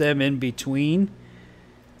stop them in between.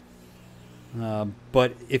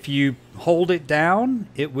 But if you hold it down,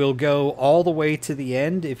 it will go all the way to the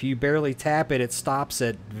end. If you barely tap it, it stops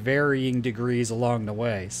at varying degrees along the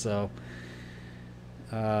way. So,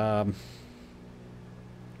 yeah,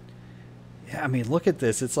 I mean, look at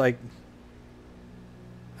this. It's like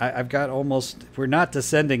I've got almost, we're not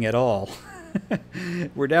descending at all.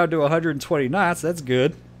 We're down to 120 knots. That's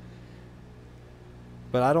good.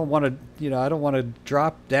 But I don't want to, I don't want to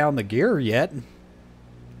drop down the gear yet.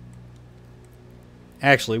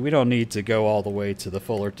 Actually, we don't need to go all the way to the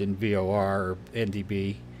Fullerton VOR or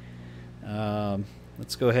NDB.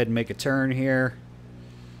 Let's go ahead and make a turn here.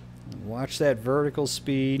 Watch that vertical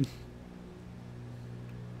speed.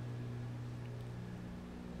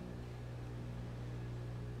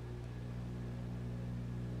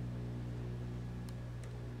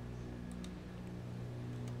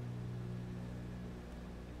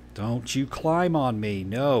 Don't you climb on me.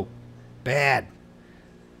 No. Bad.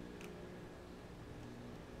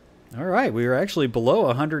 All right, we were actually below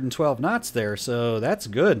 112 knots there, so that's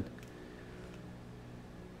good.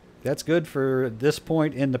 That's good for this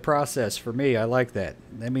point in the process for me. I like that.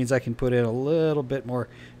 That means I can put in a little bit more.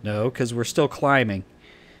 No, because we're still climbing.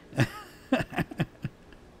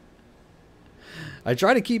 I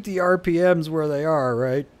try to keep the RPMs where they are,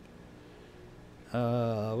 right?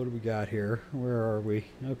 What do we got here? Where are we?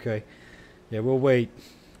 Okay. Yeah, we'll wait.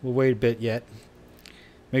 We'll wait a bit yet.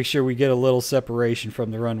 Make sure we get a little separation from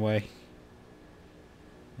the runway.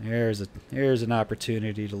 There's an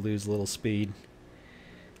opportunity to lose a little speed.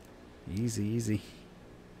 Easy, easy.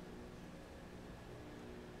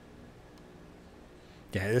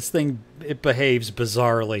 Yeah, this thing, it behaves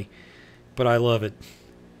bizarrely, but I love it.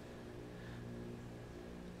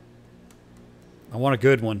 I want a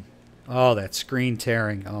good one. Oh, that screen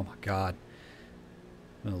tearing. Oh my God.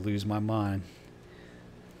 I'm going to lose my mind.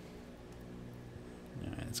 All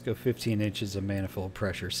right, let's go 15 inches of manifold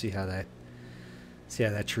pressure. See how that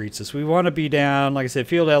treats us. We want to be down, like I said,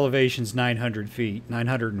 field elevation's 900 feet,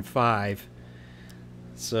 905.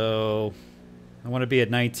 So I want to be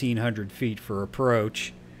at 1900 feet for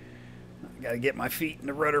approach. I got to get my feet in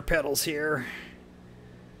the rudder pedals here.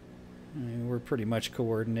 And we're pretty much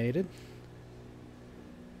coordinated.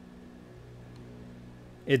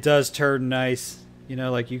 It does turn nice,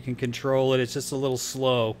 like you can control it. It's just a little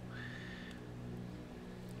slow.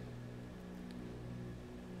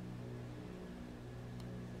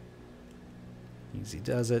 Easy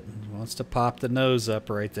does it. Wants to pop the nose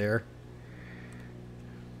up right there.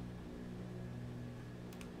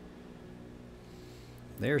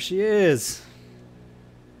 There she is.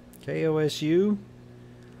 KOSU.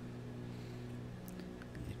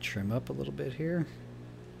 Trim up a little bit here.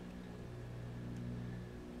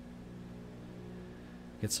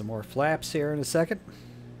 Get some more flaps here in a second.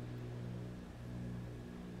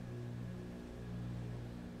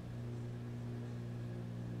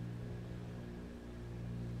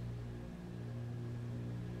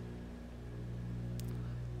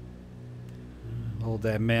 Hold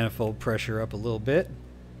that manifold pressure up a little bit.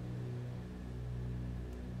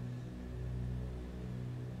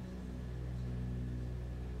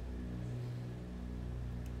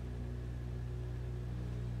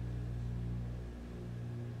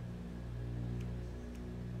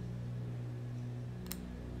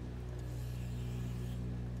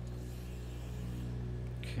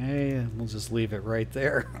 Okay, we'll just leave it right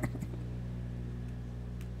there.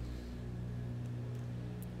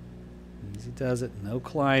 Easy does it. No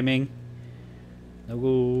climbing.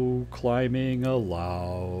 No climbing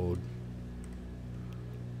allowed.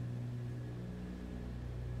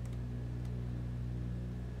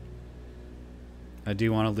 I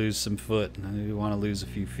do want to lose some foot. I do want to lose a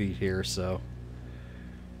few feet here, so.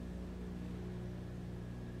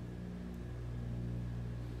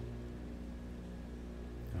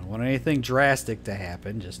 I don't want anything drastic to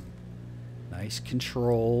happen. Just nice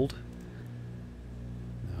controlled.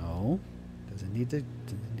 No. Doesn't need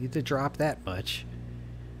to drop that much.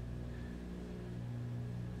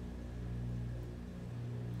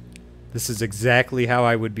 This is exactly how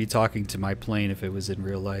I would be talking to my plane if it was in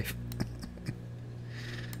real life.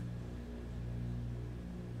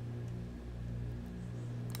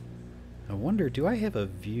 I wonder, do I have a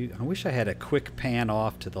view? I wish I had a quick pan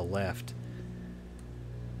off to the left.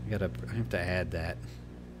 I have to add that.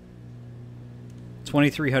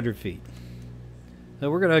 2,300 feet.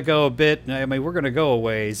 So we're going to go a bit, I mean, we're going to go a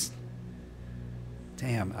ways.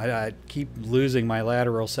 Damn, I keep losing my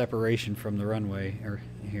lateral separation from the runway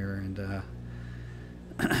here, and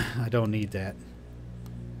I don't need that.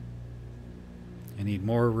 I need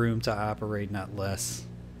more room to operate, not less.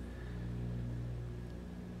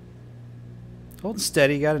 Hold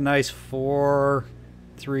steady, got a nice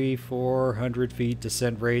 400 feet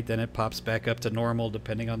descent rate, then it pops back up to normal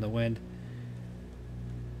depending on the wind.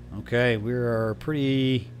 Okay, we are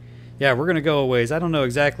pretty... Yeah, we're going to go a ways. I don't know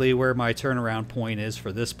exactly where my turnaround point is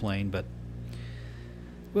for this plane, but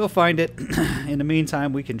we'll find it. In the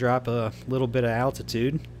meantime, we can drop a little bit of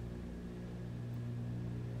altitude.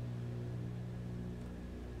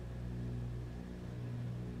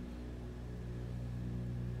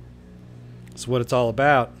 That's what it's all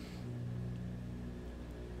about.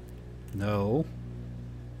 No.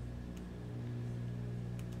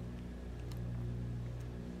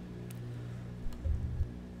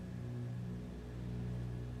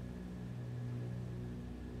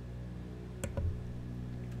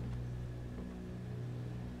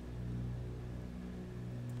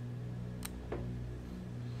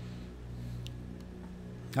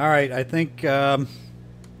 All right, I think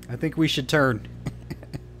we should turn.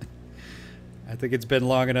 I think it's been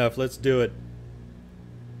long enough. Let's do it.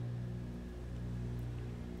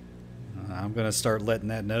 I'm going to start letting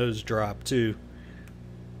that nose drop too.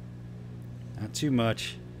 Not too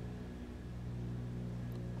much.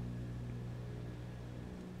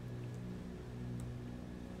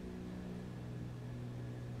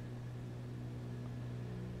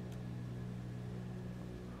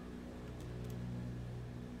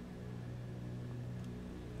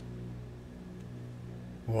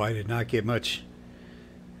 Oh, I did not get much.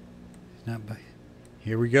 Not by.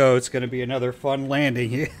 Here we go. It's going to be another fun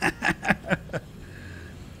landing.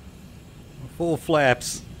 Full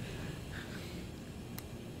flaps.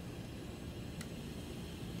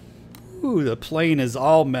 Ooh, the plane is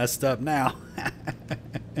all messed up now.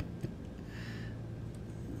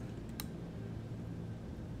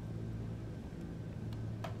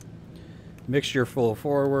 Mixture full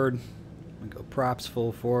forward. We go props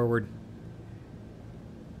full forward.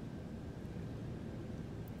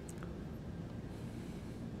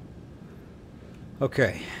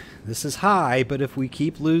 Okay, this is high, but if we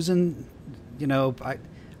keep losing, you know,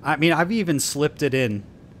 I mean, I've even slipped it in.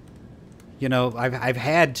 You know, I've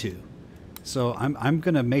had to, so I'm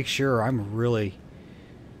gonna make sure I'm really,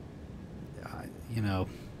 you know,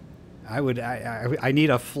 I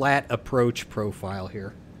need a flat approach profile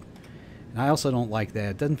here, and I also don't like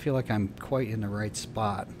that. It doesn't feel like I'm quite in the right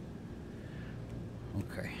spot.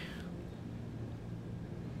 Okay.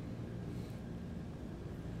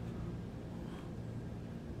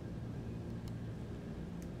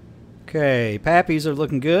 Okay, pappies are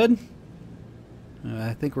looking good.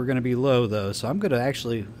 I think we're going to be low, though, so I'm going to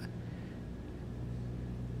actually...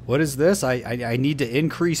 What is this? I need to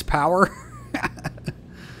increase power?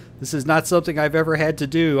 This is not something I've ever had to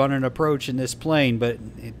do on an approach in this plane, but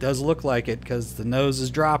it does look like it because the nose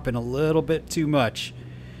is dropping a little bit too much.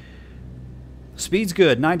 Speed's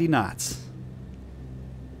good, 90 knots.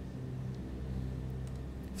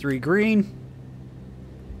 3 green.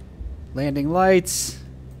 Landing lights.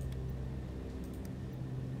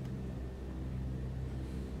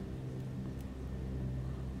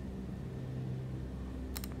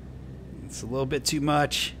 It's a little bit too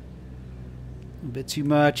much. A little bit too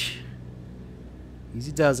much.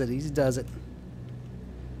 Easy does it. Easy does it.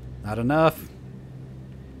 Not enough.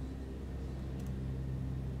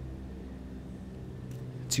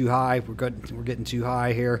 Too high. We're good. We're getting too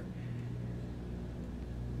high here.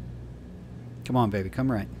 Come on, baby. Come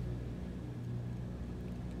right.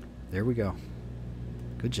 There we go.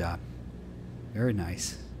 Good job. Very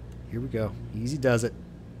nice. Here we go. Easy does it.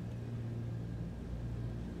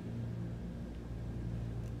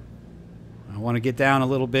 want to get down a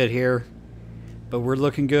little bit here, but we're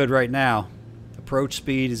looking good right now. Approach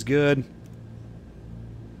speed is good.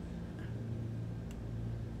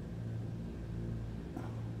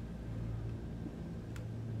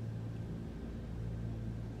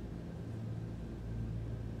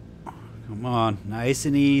 Come on, nice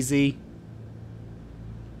and easy.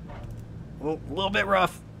 Oh, a little bit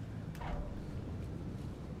rough.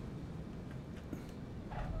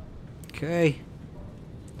 Okay,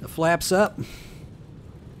 the flaps up.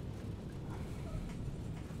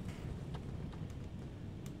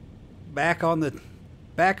 Back on the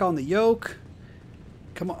yoke.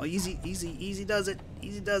 Come on, easy does it.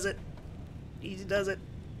 Easy does it.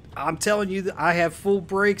 I'm telling you that I have full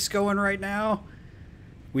brakes going right now.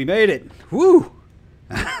 We made it. Woo!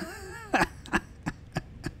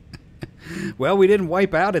 Well, we didn't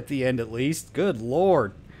wipe out at the end at least. Good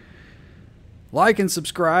Lord. Like and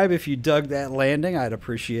subscribe if you dug that landing. I'd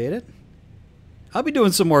appreciate it. I'll be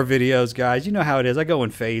doing some more videos, guys. You know how it is. I go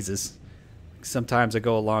in phases. Sometimes I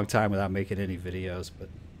go a long time without making any videos, but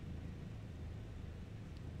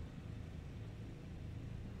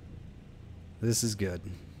this is good.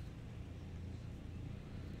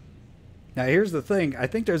 Now, here's the thing. I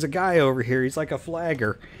think there's a guy over here. He's like a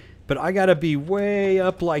flagger, but I got to be way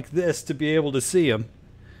up like this to be able to see him.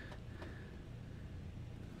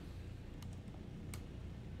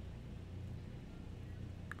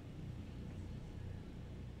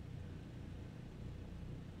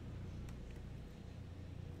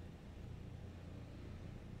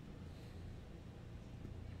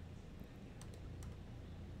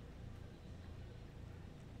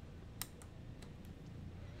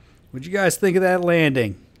 What'd you guys think of that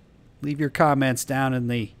landing? Leave your comments down in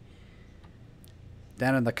the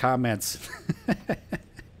comments.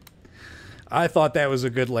 I thought that was a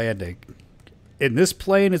good landing. In this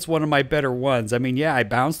plane, it's one of my better ones. I mean, yeah, I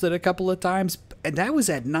bounced it a couple of times, and that was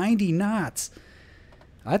at 90 knots.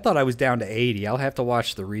 I thought I was down to 80. I'll have to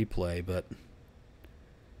watch the replay, but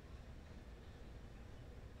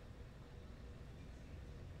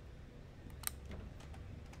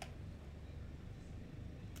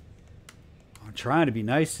I'm trying to be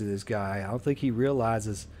nice to this guy. I don't think he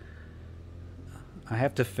realizes I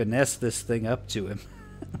have to finesse this thing up to him.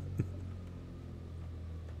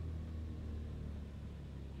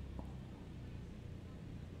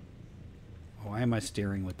 Why am I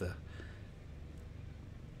steering with the...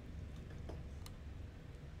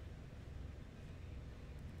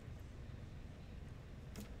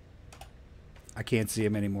 I can't see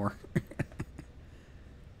him anymore.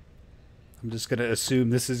 I'm just going to assume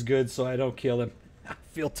this is good so I don't kill him. I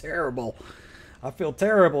feel terrible. I feel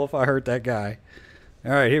terrible if I hurt that guy.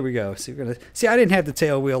 All right, here we go. See, I didn't have the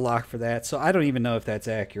tail wheel lock for that, so I don't even know if that's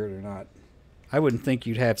accurate or not. I wouldn't think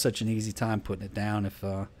you'd have such an easy time putting it down if...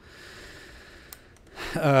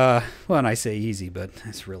 well, and I say easy, but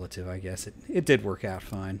it's relative, I guess. It did work out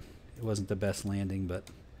fine. It wasn't the best landing, but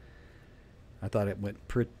I thought it went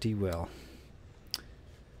pretty well.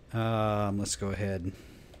 Let's go ahead and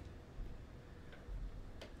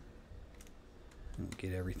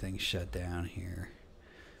get everything shut down here.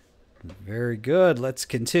 Very good. Let's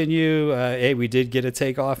continue. Hey, we did get a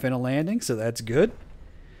takeoff and a landing, so that's good.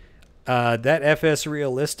 That FS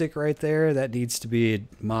realistic right there, that needs to be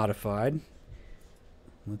modified.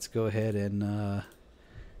 Let's go ahead and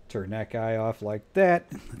turn that guy off like that.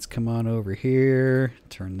 Let's come on over here.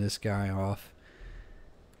 Turn this guy off.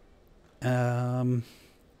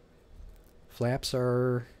 Flaps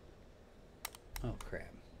are... Oh,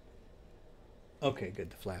 crap. Okay, good.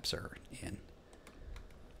 The flaps are in.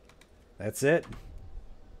 That's it.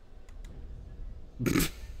 I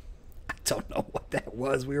don't know what that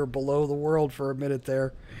was. We were below the world for a minute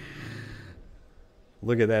there.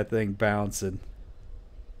 Look at that thing bouncing.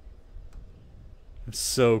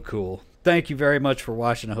 So cool. Thank you very much for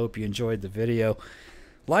watching. I hope you enjoyed the video.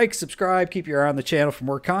 Like, subscribe, keep your eye on the channel for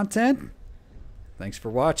more content. Thanks for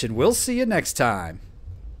watching. We'll see you next time.